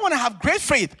faith, I want to have great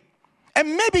faith.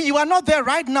 And maybe you are not there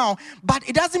right now, but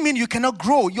it doesn't mean you cannot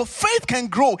grow. Your faith can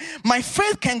grow. My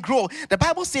faith can grow. The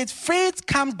Bible says faith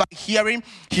comes by hearing,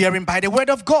 hearing by the word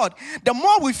of God. The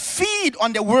more we feed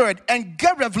on the word and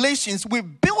get revelations, we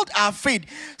build our faith.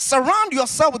 Surround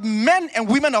yourself with men and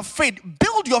women of faith.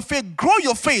 Build your faith, grow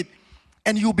your faith,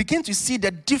 and you'll begin to see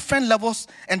the different levels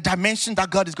and dimensions that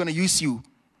God is going to use you.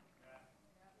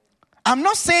 I'm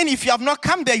not saying if you have not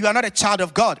come there, you are not a child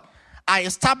of God. I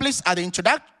established at the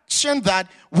introduction that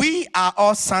we are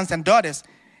all sons and daughters.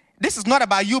 This is not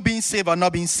about you being saved or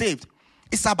not being saved.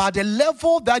 It's about the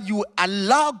level that you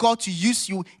allow God to use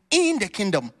you in the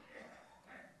kingdom.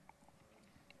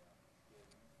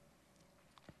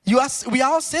 We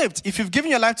are all saved. If you've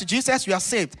given your life to Jesus, you are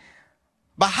saved.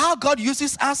 But how God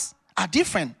uses us are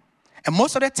different. And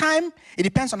most of the time, it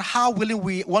depends on how willing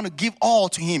we want to give all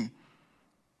to him.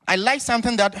 I like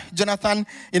something that Jonathan,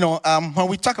 when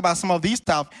we talk about some of these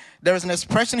stuff, there is an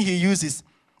expression he uses.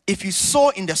 If you sow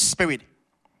in the spirit,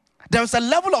 there is a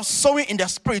level of sowing in the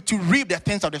spirit to reap the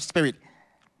things of the spirit.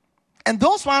 And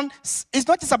those ones, it's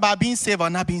not just about being saved or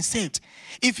not being saved.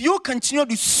 If you continue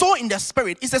to sow in the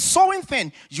spirit, it's a sowing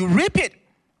thing. You reap it.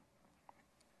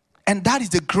 And that is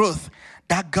the growth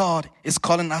that God is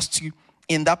calling us to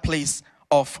in that place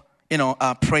of,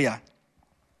 prayer.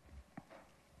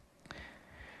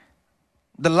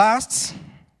 The last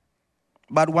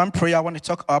but one prayer I want to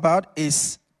talk about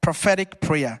is prophetic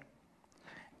prayer.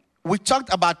 We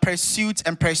talked about pursuit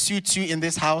and pursuit 2 in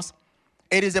this house.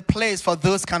 It is a place for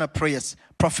those kind of prayers,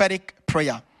 prophetic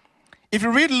prayer. If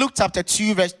you read Luke chapter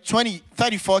 2, verse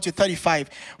 34 to 35,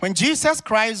 when Jesus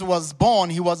Christ was born,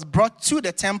 he was brought to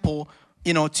the temple,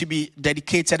 to be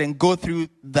dedicated and go through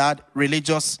that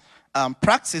religious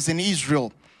practice in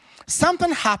Israel. Something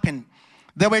happened.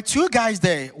 There were 2 guys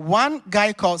there. One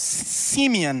guy called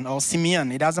Simeon,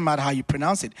 it doesn't matter how you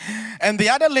pronounce it. And the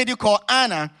other lady called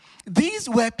Anna. These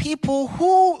were people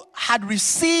who had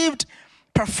received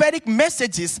prophetic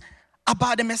messages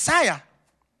about the Messiah.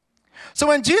 So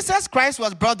when Jesus Christ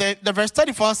was brought there, the verse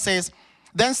 34 says,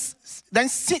 Then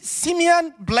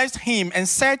Simeon blessed him and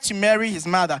said to Mary his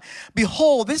mother,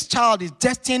 behold, this child is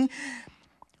destined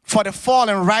for the fall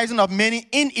and rising of many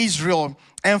in Israel,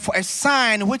 and for a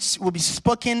sign which will be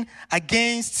spoken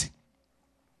against.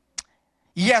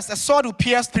 Yes, a sword will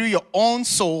pierce through your own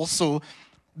soul, so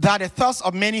that the thoughts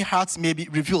of many hearts may be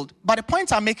revealed. But the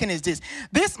point I'm making is this.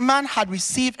 This man had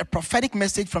received a prophetic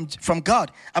message from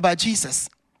God about Jesus.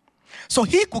 So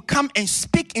he could come and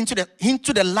speak into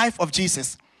the life of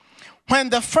Jesus. When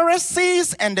the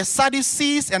Pharisees and the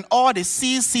Sadducees and all the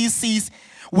CCCs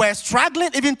were struggling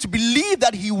even to believe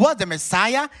that he was the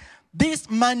Messiah, this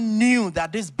man knew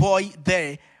that this boy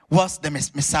there was the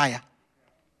Messiah.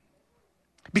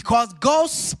 Because God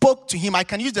spoke to him. I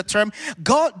can use the term,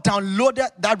 God downloaded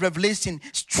that revelation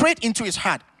straight into his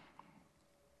heart.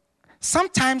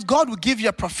 Sometimes God will give you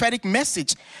a prophetic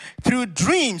message through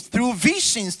dreams, through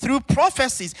visions, through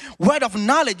prophecies, word of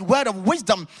knowledge, word of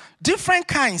wisdom, different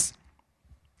kinds.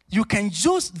 You can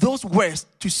use those words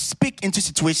to speak into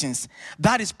situations.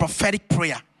 That is prophetic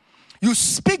prayer. You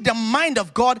speak the mind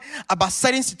of God about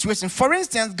certain situations. For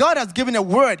instance, God has given a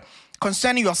word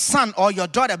concerning your son or your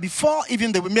daughter before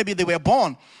even maybe they were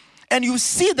born. And you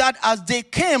see that as they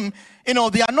came, they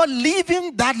are not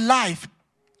living that life.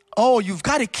 Oh, you've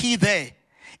got a key there.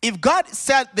 If God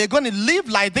said they're going to live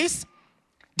like this,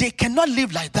 they cannot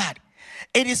live like that.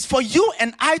 It is for you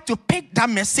and I to pick that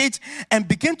message and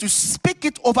begin to speak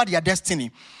it over their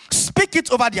destiny. Speak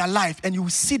it over their life, and you will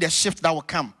see the shift that will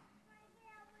come.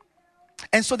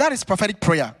 And so that is prophetic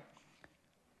prayer.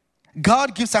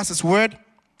 God gives us His word,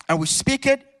 and we speak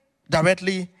it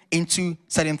directly into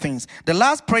certain things. The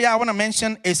last prayer I want to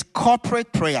mention is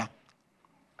corporate prayer.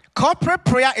 Corporate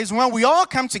prayer is when we all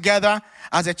come together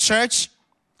as a church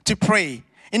to pray.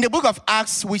 In the book of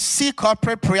Acts, we see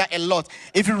corporate prayer a lot.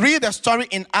 If you read the story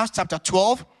in Acts chapter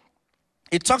 12,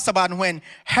 it talks about when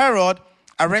Herod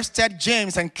arrested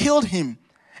James and killed him.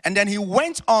 And then he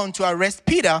went on to arrest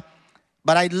Peter.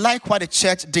 But I like what the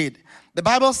church did. The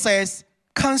Bible says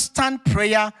constant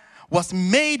prayer was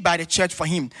made by the church for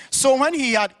him. So when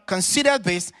he had considered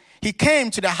this, he came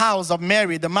to the house of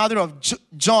Mary, the mother of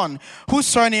John, whose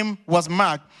surname was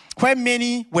Mark, where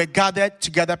many were gathered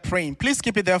together praying. Please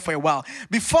keep it there for a while.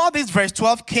 Before this verse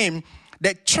 12 came,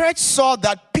 the church saw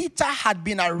that Peter had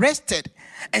been arrested.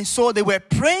 And so they were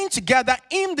praying together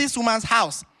in this woman's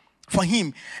house for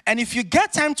him. And if you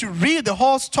get time to read the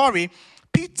whole story,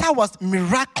 Peter was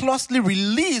miraculously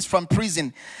released from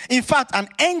prison. In fact, an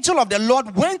angel of the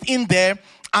Lord went in there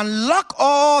and locked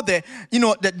all the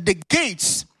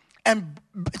gates and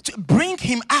to bring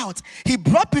him out. He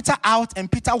brought Peter out, and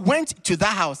Peter went to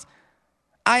that house.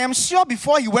 I am sure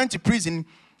before he went to prison,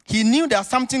 he knew that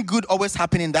something good always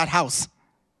happened in that house.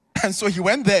 And so he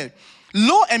went there.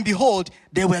 Lo and behold,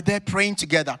 they were there praying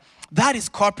together. That is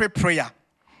corporate prayer.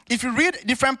 If you read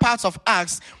different parts of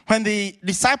Acts, when the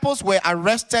disciples were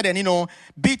arrested and,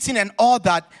 beaten and all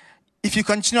that, if you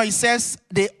continue, it says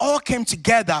they all came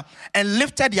together and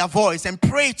lifted their voice and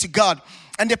prayed to God.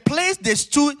 And the place they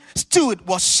stood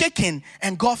was shaking,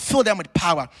 and God filled them with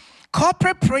power.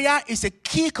 Corporate prayer is a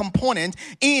key component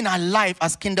in our life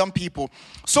as kingdom people.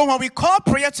 So when we call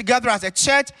prayer together as a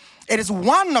church, it is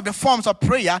one of the forms of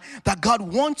prayer that God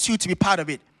wants you to be part of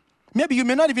it. Maybe you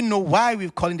may not even know why we're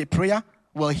calling it prayer.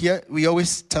 Well, here we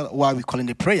always tell why we're calling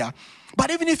it prayer.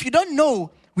 But even if you don't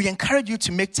know, we encourage you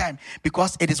to make time,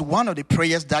 because it is one of the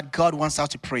prayers that God wants us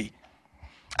to pray.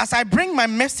 As I bring my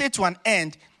message to an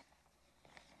end,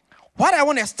 what I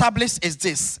want to establish is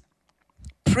this.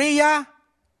 Prayer,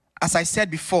 as I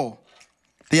said before,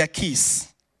 they are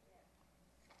keys.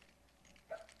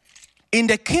 In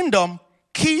the kingdom,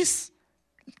 keys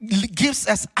gives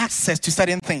us access to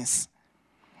certain things.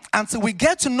 And so we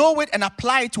get to know it and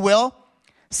apply it well.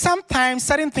 Sometimes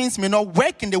certain things may not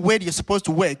work in the way they're supposed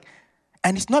to work.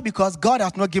 And it's not because God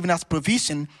has not given us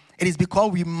provision. It is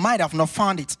because we might have not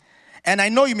found it. And I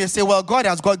know you may say, well, God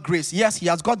has got grace. Yes, He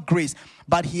has got grace.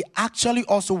 But He actually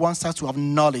also wants us to have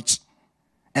knowledge.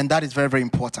 And that is very, very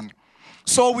important.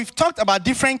 So we've talked about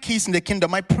different keys in the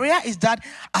kingdom. My prayer is that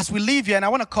as we leave here, and I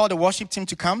want to call the worship team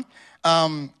to come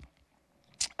on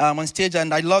stage.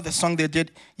 And I love the song they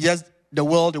did. Yes, the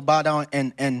world will bow down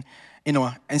and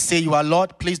say you are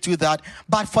Lord. Please do that.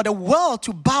 But for the world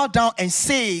to bow down and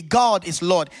say God is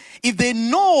Lord, if they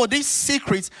know these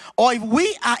secrets, or if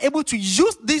we are able to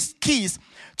use these keys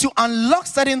to unlock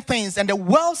certain things and the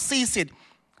world sees it,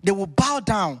 they will bow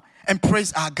down and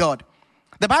praise our God.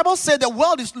 The Bible said the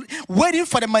world is waiting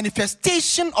for the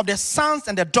manifestation of the sons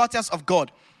and the daughters of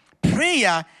God.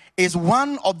 Prayer is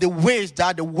one of the ways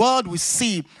that the world will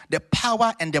see the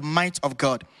power and the might of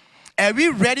God. Are we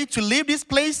ready to leave this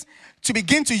place, to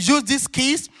begin to use these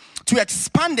keys, to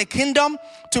expand the kingdom,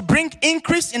 to bring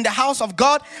increase in the house of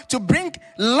God, to bring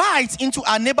light into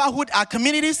our neighborhood, our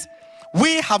communities?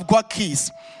 We have got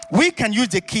keys. We can use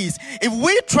the keys. If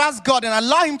we trust God and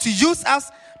allow Him to use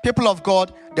us, people of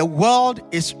God, the world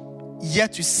is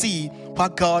yet to see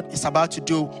what God is about to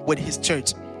do with His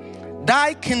church.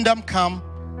 Thy kingdom come,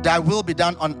 thy will be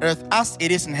done on earth as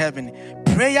it is in heaven.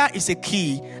 Prayer is a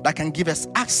key that can give us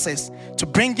access to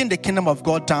bringing the kingdom of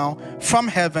God down from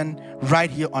heaven right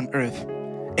here on earth.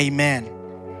 Amen.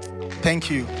 Thank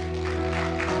you.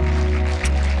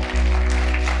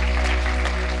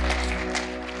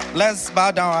 Let's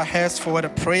bow down our heads for a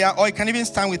prayer, or you can even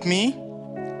stand with me.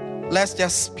 Let's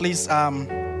just please,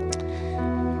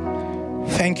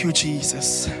 thank you,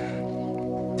 Jesus.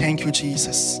 Thank you,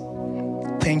 Jesus.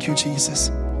 Thank you,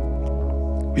 Jesus.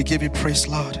 We give you praise,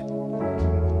 Lord.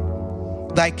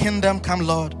 Thy kingdom come,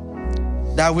 Lord.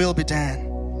 Thy will be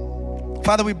done.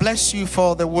 Father, we bless you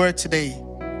for the word today.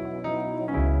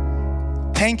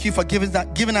 Thank you for giving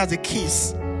us the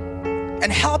keys and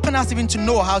helping us even to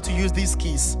know how to use these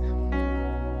keys.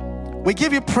 We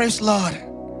give you praise, Lord.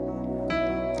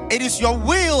 It is your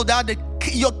will that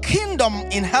your kingdom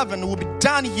in heaven will be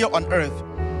done here on earth.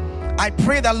 I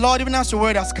pray that, Lord, even as your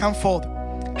word has come forth,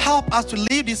 help us to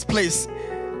leave this place,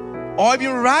 or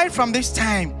even right from this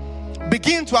time,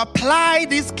 begin to apply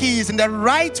these keys in the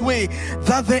right way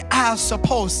that they are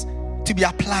supposed to be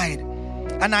applied.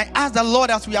 And I ask the Lord,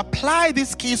 as we apply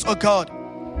these keys, oh God,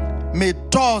 may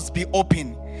doors be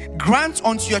open. Grant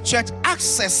unto your church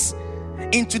access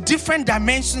into different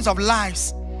dimensions of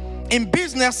lives, in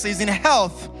businesses, in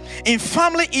health, in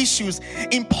family issues,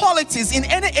 in politics, in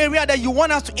any area that you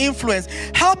want us to influence.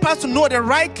 Help us to know the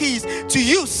right keys to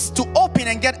use to open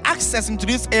and get access into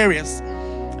these areas.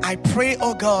 I pray,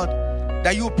 oh God,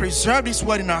 that you will preserve this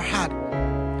word in our heart.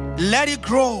 Let it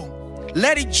grow,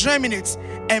 let it germinate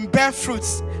and bear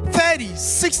fruits 30,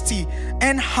 60,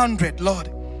 and 100,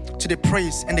 Lord, to the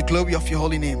praise and the glory of your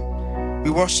holy name. We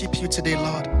worship you today,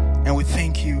 Lord, and we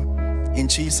thank you in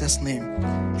Jesus' name.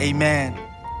 Amen.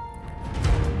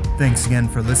 Thanks again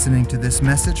for listening to this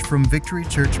message from Victory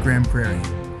Church Grand Prairie.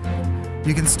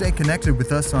 You can stay connected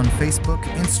with us on Facebook,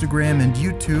 Instagram, and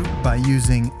YouTube by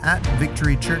using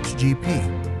 @VictoryChurchGP.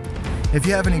 If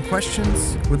you have any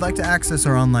questions, would like to access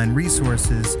our online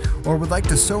resources, or would like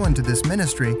to sow into this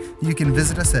ministry, you can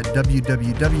visit us at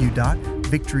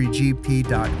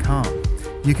www.victorygp.com.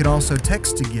 You can also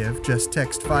text to give. Just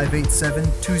text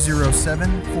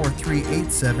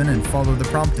 587-207-4387 and follow the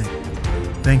prompting.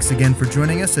 Thanks again for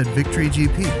joining us at Victory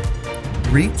GP.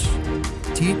 Reach,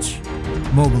 teach,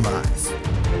 mobilize.